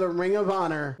Johnson for the Ring of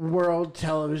Honor World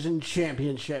Television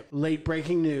Championship. Late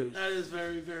breaking news. That is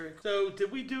very, very. So,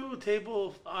 did we do a table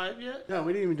of 5 yet? No,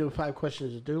 we didn't even do 5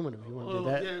 questions of doom. If you want to do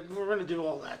that, Yeah, we're gonna do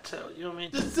all that too. You know what I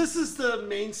mean? This is the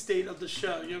main state of the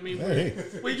show. You know what I mean? Hey.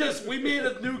 We made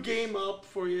a new game up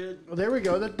for you. well, there we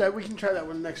go. That we can try that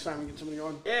one next time we get somebody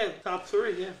on. Yeah, top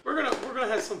 3. Yeah, we're gonna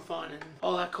have some fun and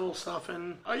all that cool stuff.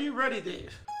 And are you ready,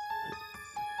 Dave?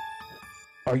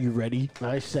 Are you ready?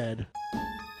 I said,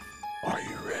 are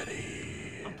you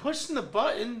ready? I'm pushing the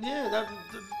button. Yeah,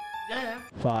 yeah.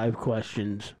 5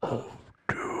 questions.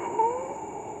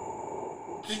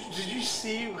 Did you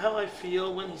see how I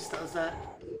feel when he does that?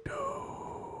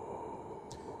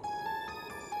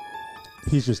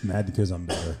 He's just mad because I'm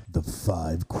better. The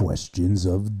 5 questions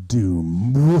of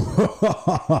doom.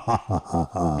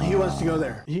 He wants to go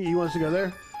there. He wants to go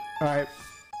there? All right.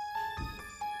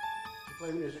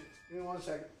 Play the music. Give me 1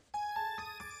 second.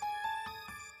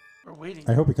 We're waiting.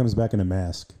 I hope he comes back in a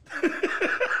mask.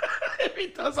 If he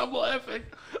does, I'm laughing.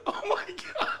 Oh my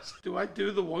gosh. Do I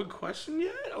do the 1 question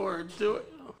yet? Or do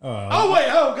it? Oh wait,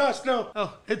 oh gosh, no.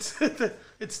 Oh, it's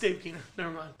Dave Keener.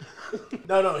 Never mind.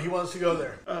 No, he wants to go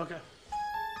there. Oh, okay.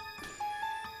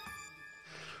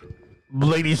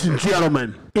 Ladies and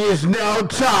gentlemen, it is now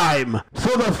time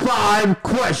for the 5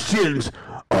 questions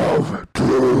of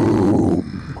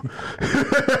doom.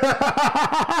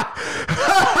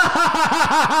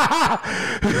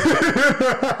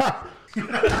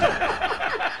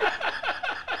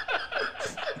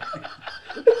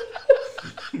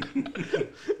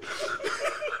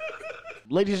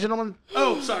 Ladies and gentlemen.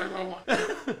 Oh, sorry, wrong one.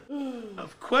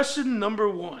 Question number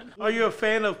 1. Are you a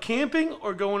fan of camping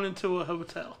or going into a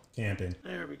hotel? Camping.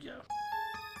 There we go.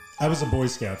 I was a Boy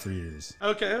Scout for years.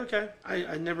 Okay.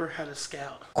 I never had a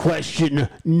scout. Question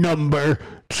number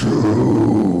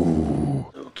 2.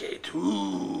 Okay,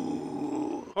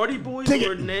 2. Hardy Boys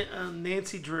or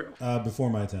Nancy Drew? Before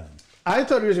my time. I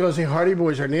thought he was going to say Hardy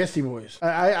Boys or Nasty Boys.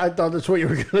 I thought that's what you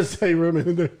were going to say,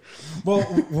 Roman. Well,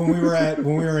 when we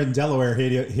were in Delaware,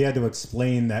 he had to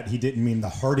explain that he didn't mean the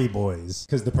Hardy Boys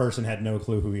because the person had no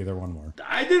clue who either one were.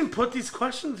 I didn't put these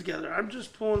questions together. I'm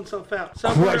just pulling stuff out.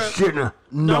 So Question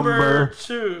number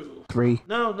 2. 3.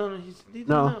 No. No,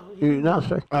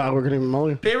 sorry. We're going to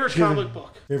Molly. Favorite comic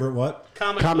book? Favorite what?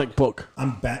 Comic book.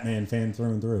 I'm Batman fan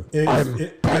through and through.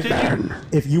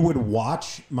 If you would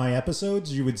watch my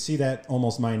episodes, you would see that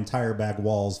almost my entire back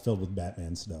walls filled with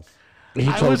Batman stuff.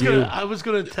 I was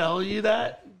gonna tell you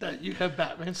that you have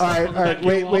Batman stuff. All on the back right. of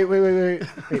your Wait.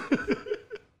 wall.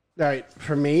 All right,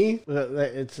 for me,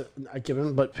 it's a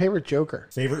given. But favorite Joker?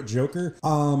 Favorite Joker?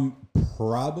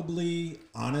 Probably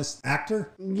honest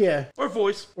actor. Yeah, Or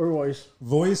voice. or voice.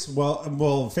 Voice.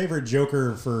 Well, favorite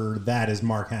Joker for that is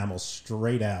Mark Hamill,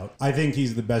 straight out. I think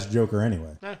he's the best Joker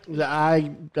anyway.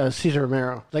 Cesar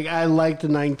Romero. Like I like the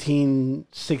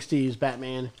 1960s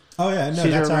Batman. Oh yeah, no, Cesar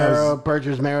that's how I Romero, was.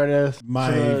 Burgess Meredith. My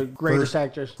some of the greatest first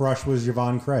actors. crush was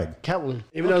Yvonne Craig. Catwoman.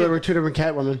 Even though there were 2 different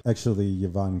Catwomen. Actually,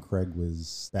 Yvonne Craig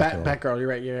was Batgirl. Batgirl, you're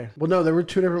right, yeah. Well, no, there were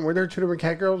 2 different. Were there 2 different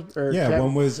Catgirls? Yeah,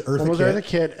 one was Eartha One was Kitt. Eartha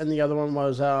Kitt, and the other one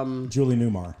was Julie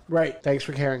Newmar. Right. Thanks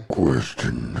for caring.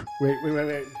 Question. Wait.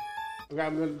 Okay,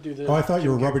 I'm going to do this. Oh, I thought you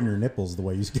were rubbing your nipples the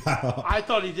way you got up. I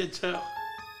thought he did too.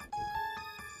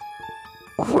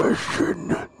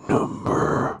 Question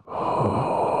number.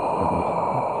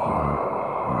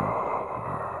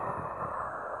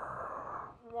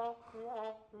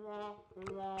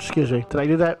 Excuse me. Did I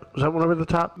do that? Was that one over the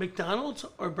top? McDonald's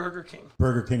or Burger King?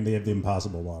 Burger King, they have the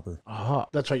Impossible Whopper. Oh,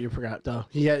 that's right. You forgot. Duh.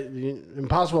 He had the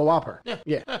Impossible Whopper.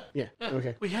 Yeah. Yeah.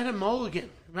 Okay. We had a mulligan.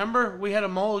 Remember? We had a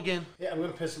mulligan. Yeah, I'm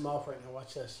going to piss him off right now.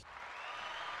 Watch this.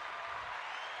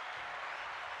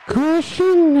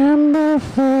 Question number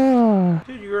 4.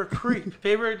 Dude, you're a creep.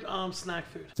 Favorite snack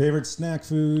food? Favorite snack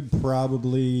food?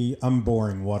 Probably, I'm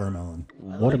boring, watermelon.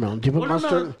 Watermelon. Do you put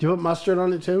mustard? Do you put mustard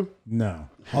on it too? No.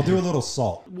 I'll do a little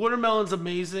salt. Watermelon's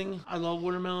amazing. I love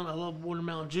watermelon. I love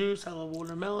watermelon juice. I love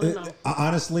watermelon.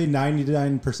 Honestly,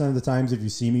 99% of the times, if you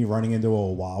see me running into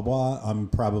a Wawa, I'm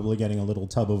probably getting a little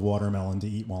tub of watermelon to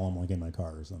eat while I'm like in my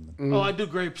car or something. Oh, I do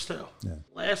grapes too. Yeah.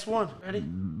 Last one. Ready?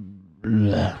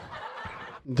 Blech.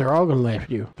 They're all gonna laugh at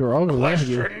you. They're all gonna laugh at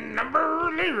you. Question number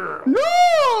 4. No!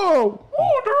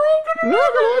 Oh, they're all gonna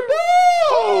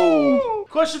No!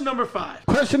 Question number 5.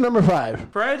 Question number 5.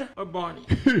 Fred or Barney?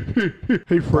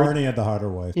 Hey, Fred. Barney had the harder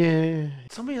way. Yeah.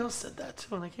 Somebody else said that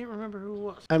too, and I can't remember who it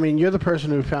was. I mean, you're the person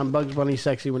who found Bugs Bunny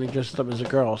sexy when he dressed up as a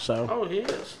girl, so. Oh, he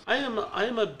is. I am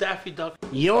a Daffy Duck.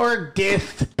 You're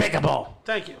despicable. Despicable.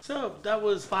 Thank you. So that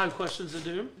was 5 questions to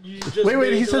do. You just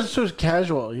Wait, he made says so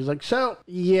casual. He's like, so,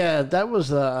 yeah, that was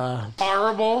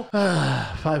horrible.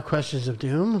 5 questions of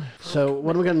doom. So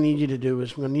what I'm going to need you to do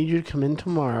is I'm going to need you to come in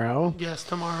tomorrow. Yes,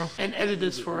 tomorrow. And edit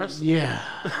this for us. Yeah.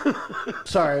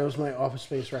 Sorry, it was my Office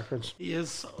Space reference. He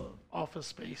is Office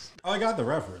Space. Oh, I got the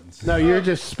reference. No, you're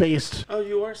just spaced. Oh,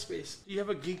 you are Space. You have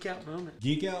a geek out moment.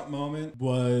 Geek out moment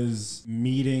was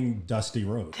meeting Dusty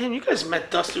Rhodes. Damn, you guys met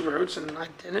Dusty Rhodes and I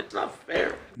didn't. It's not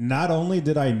fair. Not only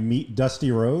did I meet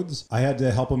Dusty Rhodes, I had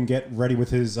to help him get ready with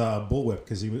his bullwhip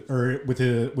because he was, or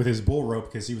with his bull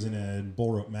rope because he was in a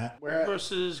bull rope mat. Where?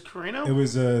 Versus Carino? It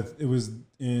was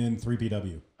in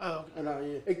 3PW. Oh. No,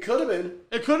 yeah. It could have been.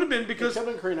 It could have been because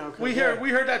we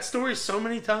heard that story so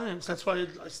many times. That's why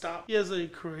I stopped. He has a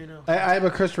Carino. I have a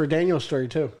Christopher Daniels story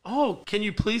too. Oh, can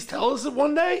you please tell us it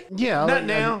one day? Yeah, Not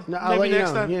now. I'll Maybe let next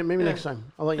you know. time. Yeah, maybe next time.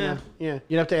 I'll let you know. Yeah,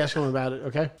 you'd have to ask him about it.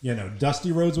 Okay. You know,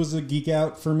 Dusty Rhodes was a geek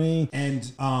out for me,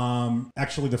 and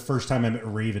actually the first time I met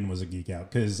Raven was a geek out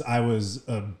because I was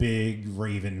a big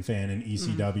Raven fan in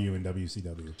ECW and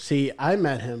WCW. See, I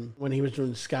met him when he was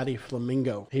doing Scotty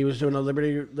Flamingo. He was doing a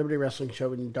Liberty Wrestling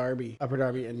show in Derby, Upper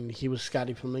Derby, and he was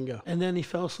Scotty Flamingo. And then he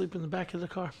fell asleep in the back of the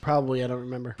car. Probably, I don't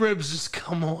remember. Ribs just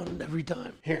come on every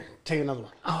time. Here, take another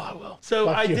one. Oh, I will. So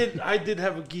Fuck you. I did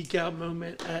have a geek out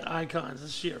moment at Icons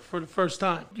this year for the first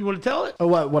time. You want to tell it? Oh,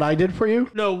 what I did for you?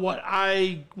 No, what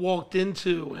I walked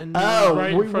into and Oh,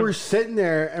 right we in front. were sitting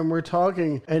there and we're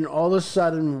talking, and all of a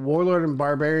sudden, Warlord and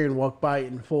Barbarian walk by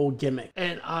in full gimmick.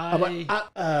 And I'm like,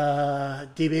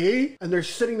 DB? And they're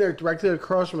sitting there directly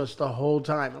across from us the whole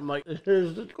time. I'm like,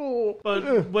 here's the cool.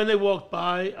 But when they walked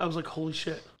by, I was like, holy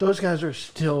shit. Those guys are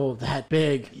still that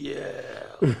big. Yeah.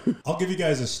 I'll give you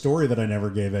guys a story that I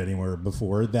never gave anywhere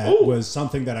before. That was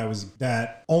something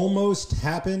that almost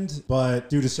happened, but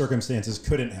due to circumstances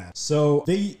couldn't happen. So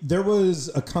there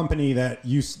was a company that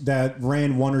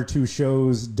ran 1 or 2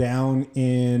 shows down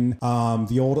in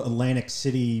the old Atlantic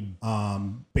City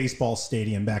baseball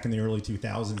stadium back in the early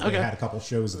 2000s. They had a couple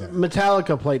shows there.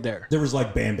 Metallica played there. There was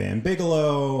like Bam Bam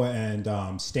Bigelow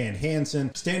and Stan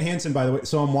Hansen. Stan Hansen, by the way.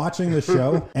 So I'm watching the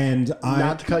show, and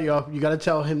Not to cut you off, you got to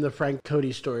tell him the Frank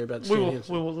Cody story about We Stan will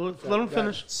Hansen. let him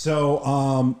finish.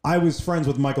 So I was friends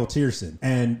with Michael Tierson,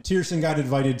 and Tierson got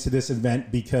invited to this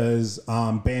event because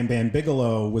Bam Bam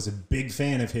Bigelow was a big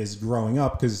fan of his growing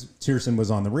up because Tierson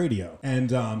was on the radio.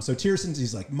 And so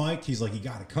he's like, Mike, you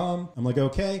got to come. I'm like,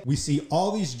 okay. We see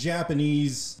all these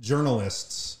Japanese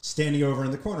journalists standing over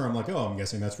in the corner. I'm like, oh, I'm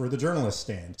guessing that's where the journalists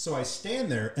stand. So I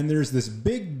stand there, and there's this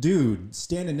big dude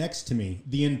standing next to me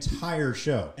the entire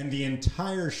show. And the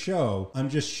entire show, I'm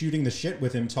just shooting the shit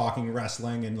with him, talking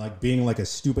wrestling and like being like a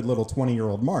stupid little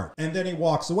 20-year-old mark. And then he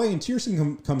walks away, and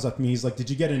Tierson comes up to me. He's like, did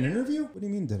you get an interview? What do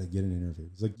you mean, did I get an interview?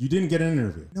 He's like, you didn't get an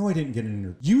interview. No, I didn't get an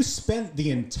interview. You spent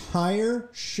the entire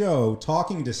show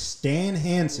talking to Stan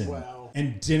Hansen. Wow.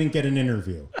 And didn't get an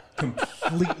interview.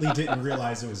 Completely didn't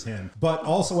realize it was him. But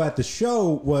also at the show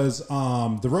was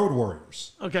the Road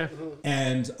Warriors. Okay.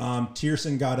 And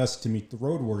Tierson got us to meet the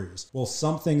Road Warriors. Well,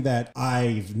 something that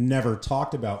I've never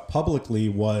talked about publicly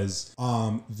was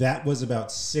that was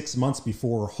about 6 months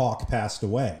before Hawk passed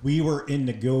away. We were in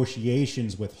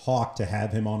negotiations with Hawk to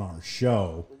have him on our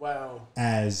show. Wow.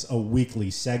 As a weekly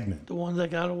segment. The ones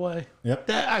that got away. Yep.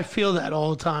 I feel that all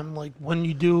the time. Like when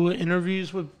you do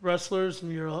interviews with wrestlers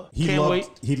and you're He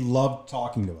loved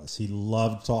talking to us. He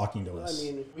loved talking to us.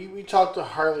 I mean, we talked to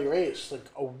Harley Race like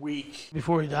a week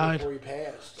before he died. before he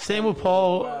passed. Same with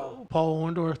Paul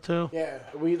Orndorff too. Yeah,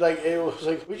 it was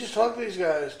like we just talked to these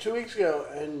guys 2 weeks ago,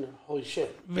 and holy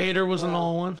shit, Vader was an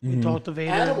all one. We talked to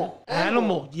Vader.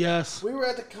 Animal. Yes. We were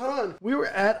at the con. We were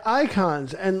at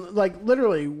Icons, and like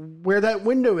literally where that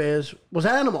window is was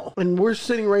Animal, and we're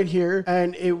sitting right here,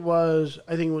 and I think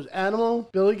it was Animal,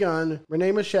 Billy Gunn,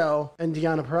 Renee Michelle, and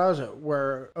Deanna Peraza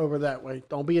were over that way.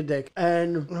 Don't be a dick.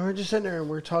 And we're just sitting there, and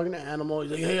we're talking to Animal.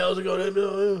 He's like, hey, how's it going?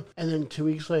 And then 2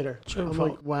 weeks later, I'm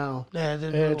like, wow. Yeah,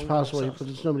 it's possibly, but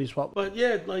it's nobody's fault. But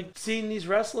yeah, like seeing these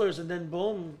wrestlers and then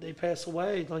boom, they pass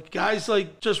away. Like guys,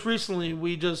 like just recently,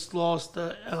 we just lost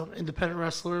the independent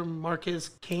wrestler Marcus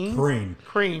Crane.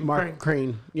 Mark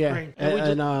Crane, yeah, Crane.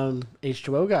 And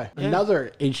H2O guy,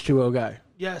 another H2O guy.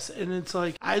 Yes, and it's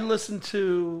like I listened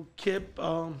to Kit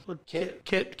Osborne.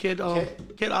 Thank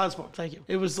you.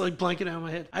 It was like blanking out of my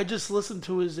head. I just listened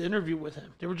to his interview with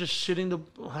him. They were just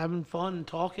having fun and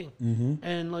talking,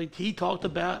 and like he talked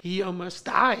about he almost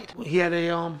died. He had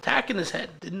a tack in his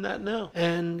head. Did not know,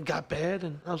 and got bad.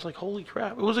 And I was like, holy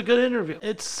crap! It was a good interview.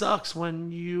 It sucks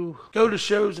when you go to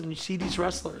shows and you see these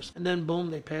wrestlers, and then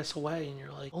boom, they pass away, and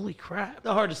you're like, holy crap!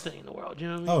 The hardest thing in the world. You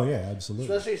know what I mean? Oh yeah,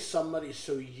 absolutely. Especially somebody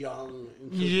so young and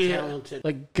talented.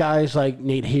 Like guys like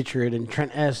Nate Hatred and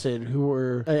Trent Acid,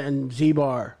 and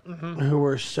Z-Bar, who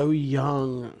were so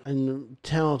young and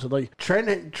talented. Like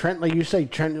Trent, like you say,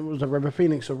 Trent was a River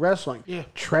Phoenix of wrestling. Yeah.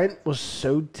 Trent was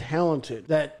so talented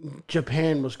that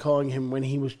Japan was calling him when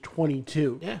he was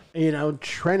 22. Yeah. You know,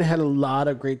 Trent had a lot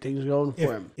of great things going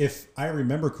for him. If I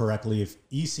remember correctly, if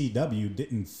ECW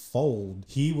didn't fold,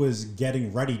 he was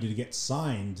getting ready to get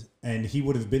signed, and he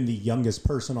would have been the youngest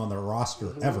person on the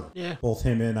roster ever. Yeah. Both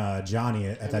him and Johnny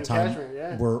at that time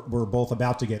were both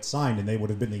about to get signed, and they would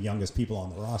have been the youngest people on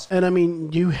the roster. And I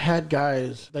mean, you had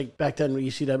guys like back then with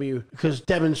ECW, because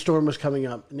Devin Storm was coming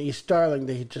up, and East Starling,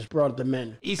 they just brought them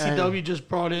in. ECW just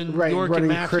brought in York and brought in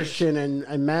Matthews. Christian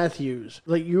and Matthews.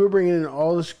 Like, you were bringing in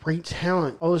all this great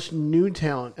talent, all this new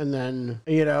talent, and then,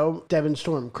 you know, Devin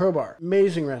Storm, Crowbar,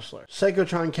 amazing wrestler.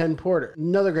 Psychotron Ken Porter,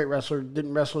 another great wrestler,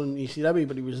 didn't wrestle in ECW,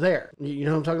 but he was there. You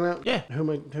know who I'm talking about? Yeah.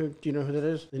 Who do you know who that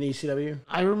is in ECW?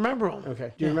 I remember him.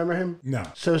 Okay. Do you remember him? No.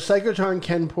 So Psychotron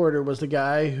Ken Porter was the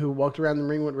guy who walked around the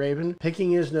ring with Raven,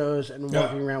 picking his nose and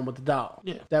walking around with the doll.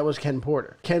 Yeah. That was Ken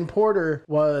Porter. Ken Porter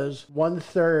was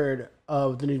 1/3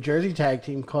 of the New Jersey tag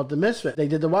team called the Misfit. They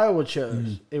did the Wildwood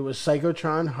shows. It was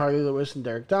Psychotron, Harley Lewis, and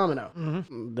Derek Domino.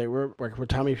 They were working with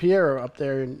Tommy Fierro up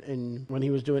there in when he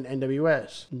was doing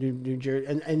NWS, New Jersey,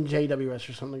 and NJWS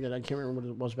or something like that. I can't remember what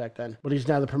it was back then. But he's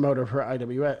now the promoter for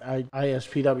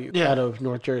ISPW out of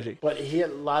North Jersey. But he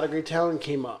had a lot of great talent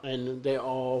came up, and they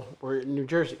all were in New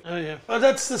Jersey. Oh, yeah. But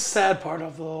that's the sad part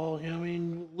of it all. You know what I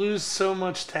mean? You lose so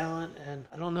much talent, and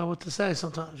I don't know what to say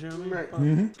sometimes. You know what I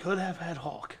mean? Right. Could have had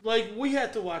Hawk. Like, we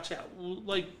had to watch out.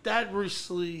 Like, that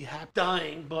recently happened,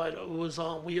 dying, but it was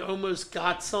we almost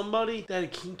got somebody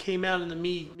that came out in the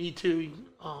Me Too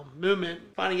movement,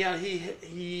 finding out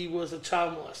he was a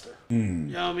child molester. You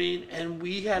know what I mean? And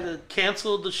we had to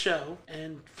cancel the show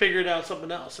and figured out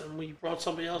something else, and we brought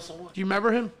somebody else on. Do you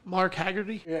remember him? Mark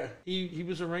Haggerty? Yeah. He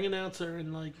was a ring announcer,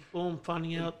 and like, boom,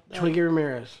 finding out. Twiggy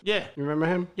Ramirez. Yeah. You remember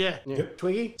him? Yeah. Yep.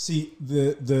 Twiggy? See,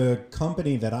 the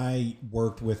company that I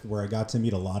worked with, where I got to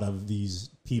meet a lot of these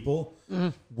people,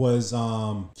 was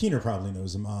Keener probably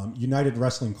knows him. United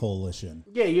Wrestling Coalition.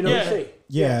 Yeah, you know Yeah.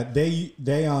 Yeah, they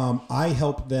I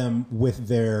helped them with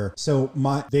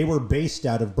they were based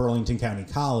out of Burlington County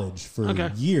College for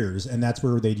years, and that's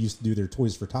where they used to do their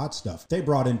Toys for Tots stuff. They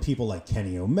brought in people like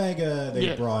Kenny Omega.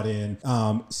 They brought in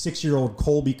 6-year-old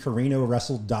Colby Carino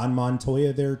wrestled Don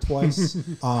Montoya there twice.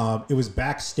 It was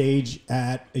backstage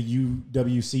at a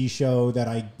UWC show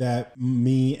that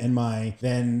me and my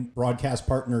then broadcast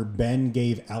partner Ben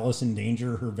gave Allison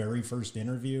Danger her very first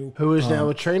interview. Who is now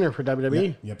a trainer for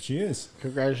WWE. Yep, she is.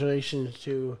 Congratulations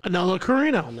to Another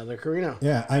Carino.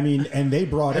 Yeah, I mean, and they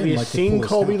brought Have in you like seen the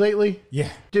Colby talent. lately? Yeah,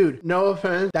 Dude, no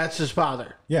offense, that's his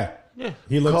father. yeah. Yeah.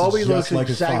 He looks Colby just looks like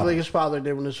exactly his father. like his father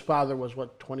did when his father was,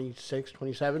 26,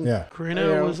 27? Yeah.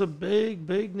 Carino was a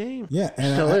big name. Yeah,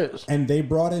 and Still is. And they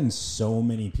brought in so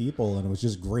many people, and it was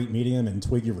just great meeting him, and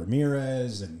Twiggy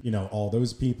Ramirez, and all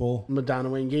those people. Madonna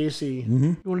Wayne Gacy.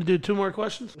 You want to do 2 more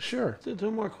questions? Sure. Do 2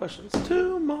 more questions.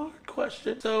 2 more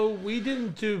questions. So we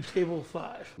didn't do table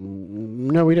 5.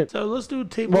 No, we didn't. So let's do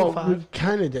table 5. We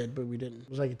kind of did, but we didn't. It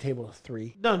was like a table of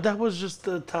 3. No, that was just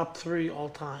the top 3 all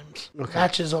times. Okay.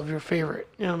 Matches of your favorite.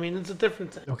 You know what I mean? It's a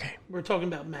different thing. Okay. We're talking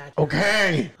about matches.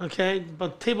 Okay. Okay,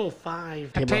 but table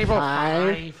 5. Table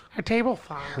five? A table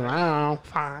 5. Wow.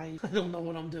 5. I don't know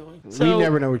what I'm doing. We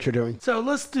never know what you're doing. So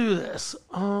let's do this.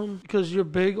 Because you're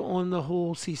big on the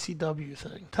whole CCW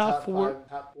thing. Top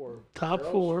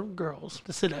four girls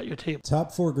to sit at your table.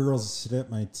 Top 4 girls to sit at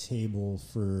my table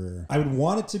for... I would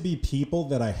want it to be people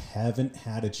that I haven't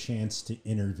had a chance to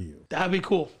interview. That'd be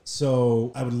cool.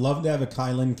 So I would love to have a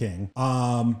Kylan King.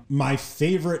 My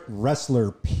favorite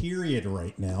wrestler, period,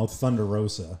 right now, Thunder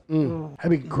Rosa. That'd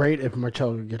be great if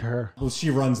Marcello could get her. Well, she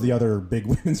runs the other big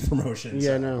women's promotions.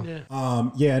 Yeah, no.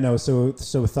 Yeah. So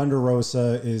Thunder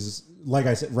Rosa is, like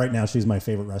I said, right now she's my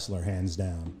favorite wrestler, hands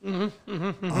down.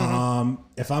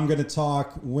 If I'm gonna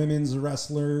talk women's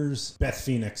wrestlers, Beth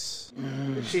Phoenix.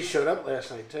 She showed up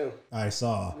last night, too. I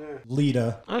saw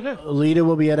Lita. Okay. Lita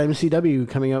will be at MCW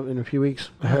coming up in a few weeks.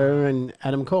 Her and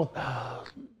Adam Cole.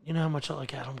 You know how much I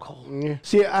like Adam Cole. Yeah.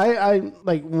 See, I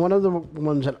like one of the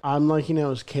ones that I'm liking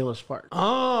now is Kayla Sparks. Oh,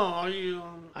 are you?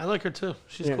 I like her too.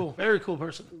 She's Yeah. cool. Very cool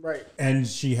person. Right. And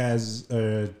she has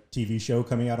a TV show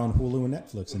coming out on Hulu and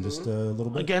Netflix in just a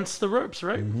little bit. Against the Ropes,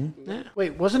 right? Yeah.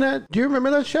 Wait, wasn't that? Do you remember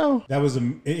that show? That was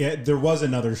there was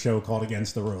another show called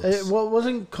Against the Ropes. Well, it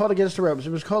wasn't called Against the Ropes.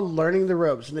 It was called Learning the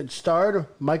Ropes, and it starred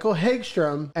Michael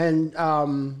Hagstrom and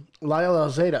Lyle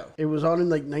Alzado. It was on in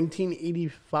like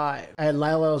 1985, and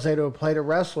Lyle Alzado played a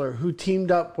wrestler who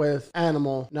teamed up with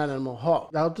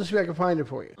Hawk. I'll just see if I can find it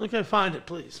for you. Okay, find it,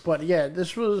 please. But yeah,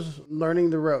 this was Learning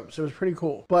the Ropes. It was pretty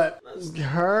cool. But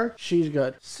she's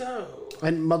good. So,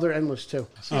 And Mother Endless too.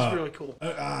 she's really cool.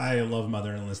 I love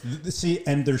Mother Endless. See,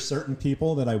 and there's certain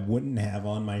people that I wouldn't have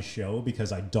on my show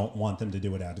because I don't want them to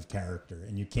do it out of character,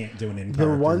 and you can't do an in-character.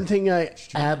 The one thing I interview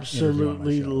on my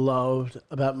absolutely show. loved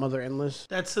about Mother Endless.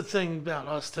 That's the thing about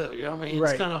us too. You know what I mean? It's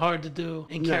Right. kind of hard to do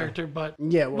in character, but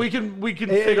Yeah, well, we can It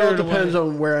figure all it depends away.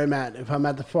 on where I'm at. If I'm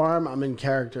at the farm, I'm in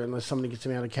character unless somebody gets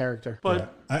me out of character.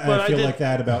 But I feel did- like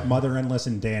that about Mother Endless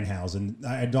and Danhausen.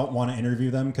 I don't want to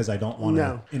interview them because I don't want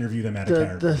to interview them out of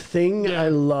character. The thing I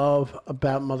love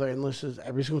about Mother Endless is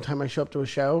every single time I show up to a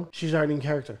show, she's already in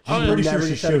character. I'm pretty sure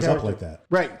she shows up like that.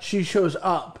 Right. She shows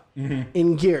up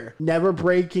in gear. Never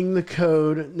breaking the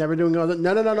code. Never doing all that.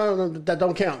 No. That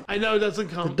don't count. I know it doesn't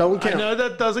count. Don't count. I know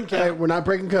that doesn't count. Right, we're not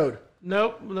breaking code.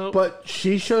 Nope. But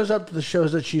she shows up to the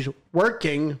shows that she's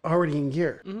working already in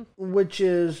gear, which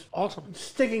is Awesome.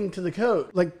 sticking to the code.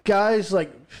 Like guys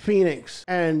like Phoenix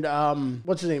and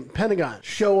what's his name, Pentagon,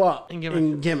 show up In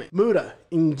in gimmick. Muda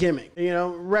in gimmick. You know,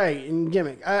 Ray in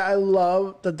gimmick. I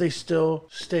love that they still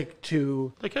stick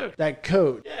to The code. that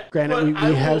code. Yeah, Granted, but we I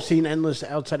will- have seen Endless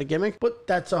outside of gimmick, but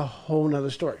that's a whole nother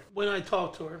story. When I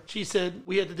talked to her, she said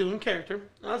we had to do it in character.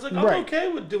 And I was like, I'm Right.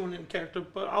 okay with doing it in character,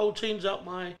 but I'll change up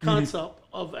my concept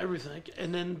of everything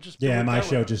and then just do Yeah, it my that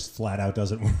show way. just flat out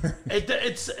doesn't work.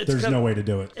 It's There's no way to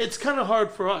do it. It's kind of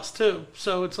hard for us too.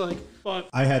 So it's like, but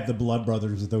I had the Blood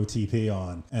Brothers with OTP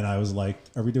on, and I was like,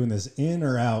 are we doing this in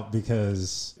or out?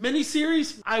 Because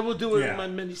miniseries, I will do it Yeah. in my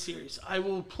miniseries. I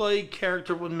will play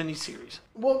character with miniseries.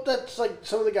 Well, that's like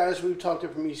some of the guys we've talked to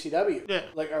from ECW. Yeah.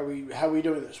 Like, how are we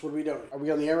doing this? What are we doing? Are we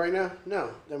on the air right now? No.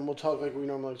 Then we'll talk like we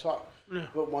normally talk. Yeah.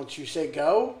 But once you say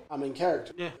go, I'm in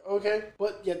character. Yeah. Okay.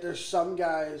 But yet there's some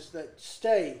guys that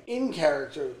stay in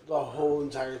character the whole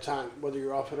entire time, whether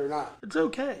you're off it or not. It's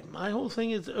okay. My whole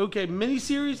thing is okay.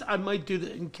 Miniseries, I might do the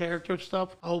in character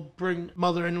stuff. I'll bring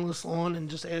Mother Endless on and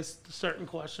just ask certain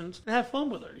questions and have fun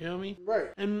with her. You know what I mean? Right.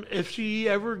 And if she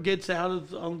ever gets out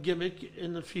of gimmick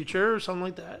in the future or something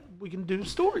like that, we can do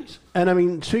stories. And I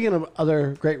mean, speaking of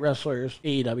other great wrestlers,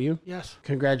 AEW, Yes.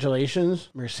 congratulations,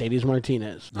 Mercedes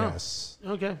Martinez. yes.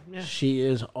 Okay. Yeah. She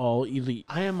is all elite.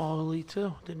 I am all elite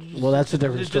too. Didn't you just, Well, that's a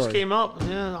different it just story. came up.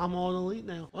 Yeah, I'm all elite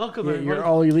now. Welcome, everybody. You're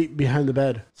all elite behind the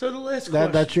bed. So the last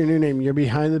question. That's your new name. You're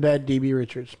behind the bed, DB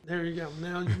Richards. There you go.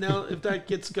 Now, if that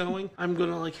gets going, I'm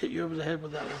gonna like hit you over the head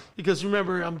with that one because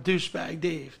remember I'm douchebag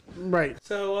Dave. Right.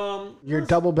 So You're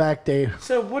double back, Dave.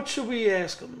 So what should we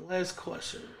ask him? Last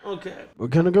question. Okay. We're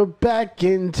gonna go back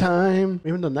in time. We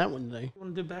haven't done that one today.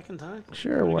 Want to do back in time?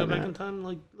 Sure, Wanna why go back not? in time?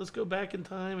 Like, let's go back in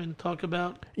time and talk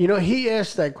about. You know, he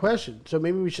asked that question, so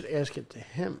maybe we should ask it to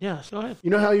him. Yes. Go ahead. You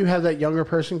know how you have that younger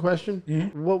person question?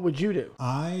 What would you do?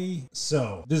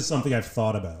 So this is something I've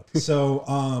thought about.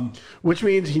 So Which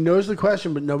means he knows the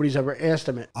question, but nobody's ever asked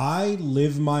him it. I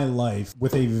live my life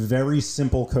with a very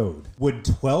simple code. Would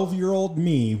 12-year-old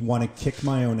me want to kick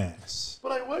my own ass?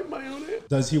 But I like my own it.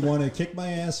 Does he want to kick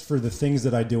my ass for the things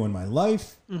that I do in my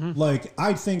life? Like,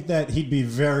 I think that he'd be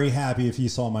very happy if he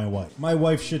saw my wife. My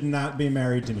wife should not be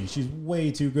married to me. She's way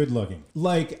too good looking.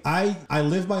 Like, I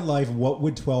live my life, what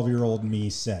would 12-year-old me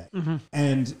say?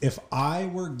 And if I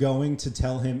were going to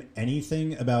tell him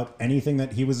anything about anything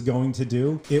that he was going to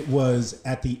do, it was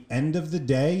at the end of the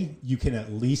day, you can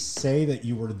at least say that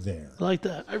you were there. I like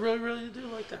that. I really, really do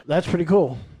like that. That's pretty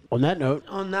cool. On that note,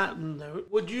 On that note,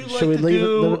 would you like should we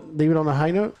to leave it on a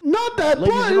high note? Not that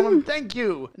Ladies and button! gentlemen, thank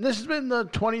you. And this has been the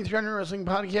 2300 Wrestling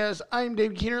Podcast. I'm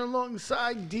Dave Keener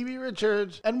alongside DB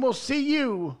Richards, and we'll see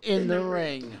you in the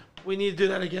ring. We need to do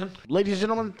that again. Ladies and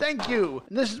gentlemen, thank you.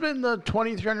 And this has been the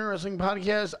 2300 Wrestling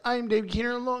Podcast. I'm Dave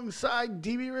Keener alongside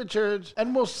DB Richards,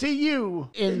 and we'll see you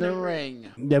in the ring.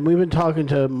 Then we've been talking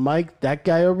to Mike, that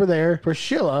guy over there,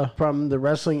 Fraschilla from the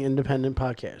Wrestling Independent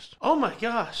Podcast. Oh my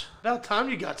gosh! About time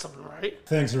you got something right.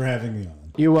 Thanks for having me on.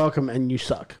 You're welcome, and you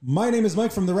suck. My name is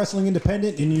Mike from the Wrestling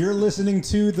Independent, and you're listening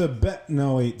to the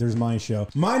No, wait, there's my show.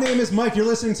 My name is Mike. You're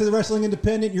listening to the Wrestling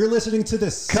Independent. You're listening to the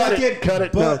second.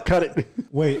 Cut it.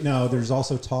 Wait, no, there's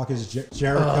also Talk is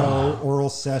Jericho, Oral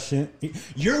Session.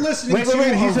 You're listening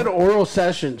Wait, he said oral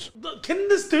sessions. Can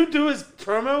this dude do his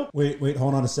promo? Wait,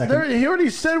 hold on a second. He already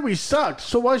said we sucked,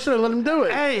 so why should I let him do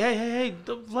it? Hey,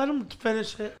 let him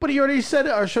finish it. But he already said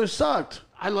our show sucked.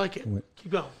 I like it.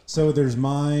 Keep going. So there's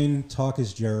mine, Talk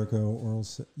is Jericho,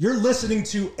 You're listening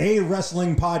to a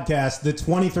wrestling podcast, the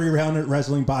 2300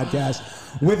 Wrestling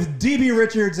Podcast, with DB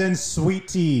Richards and Sweet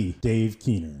Tea, Dave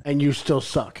Keener. And you still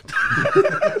suck.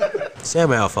 Sam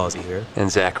Alfonsi here. And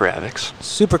Zach Ravix.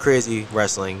 Super Crazy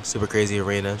Wrestling, Super Crazy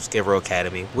Arena, Skid Row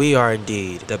Academy. We are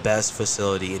indeed the best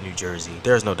facility in New Jersey.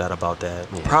 There's no doubt about that.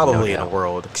 Yeah, Probably no doubt. in the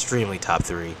world. Extremely top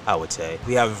 3, I would say.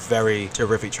 We have very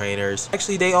terrific trainers.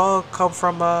 Actually, they all come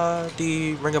from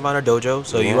the Ring of Honor dojo,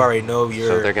 so you already know you're...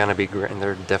 So they're going to be great, and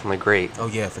they're definitely great. Oh,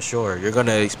 yeah, for sure. You're going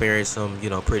to experience some,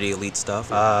 pretty elite stuff.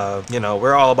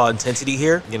 We're all about intensity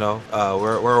here.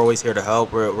 We're always here to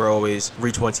help. We're always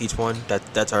reach one, teach one.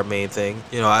 That's our main thing.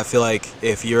 I feel like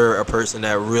if you're a person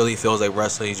that really feels like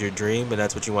wrestling is your dream and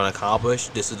that's what you want to accomplish,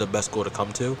 this is the best school to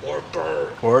come to. Or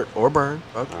burn. Or burn.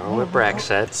 Okay. Oh, what Brack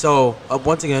said. So,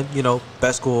 once again,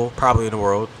 best school probably in the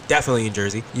world. Definitely in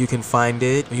Jersey. You can find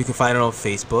it on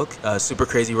Facebook, Super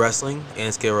Crazy Wrestling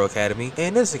and Skid Row Academy,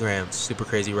 and Instagram, Super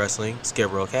Crazy Wrestling, Skid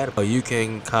Row Academy. You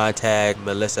can contact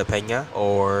Melissa Pena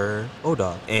or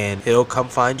O-Dog, and he'll come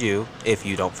find you if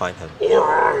you don't find him. Or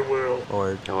I will.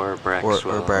 Or Or Brax. Or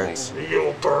Brax.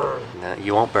 You'll burn. No,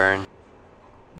 you won't burn.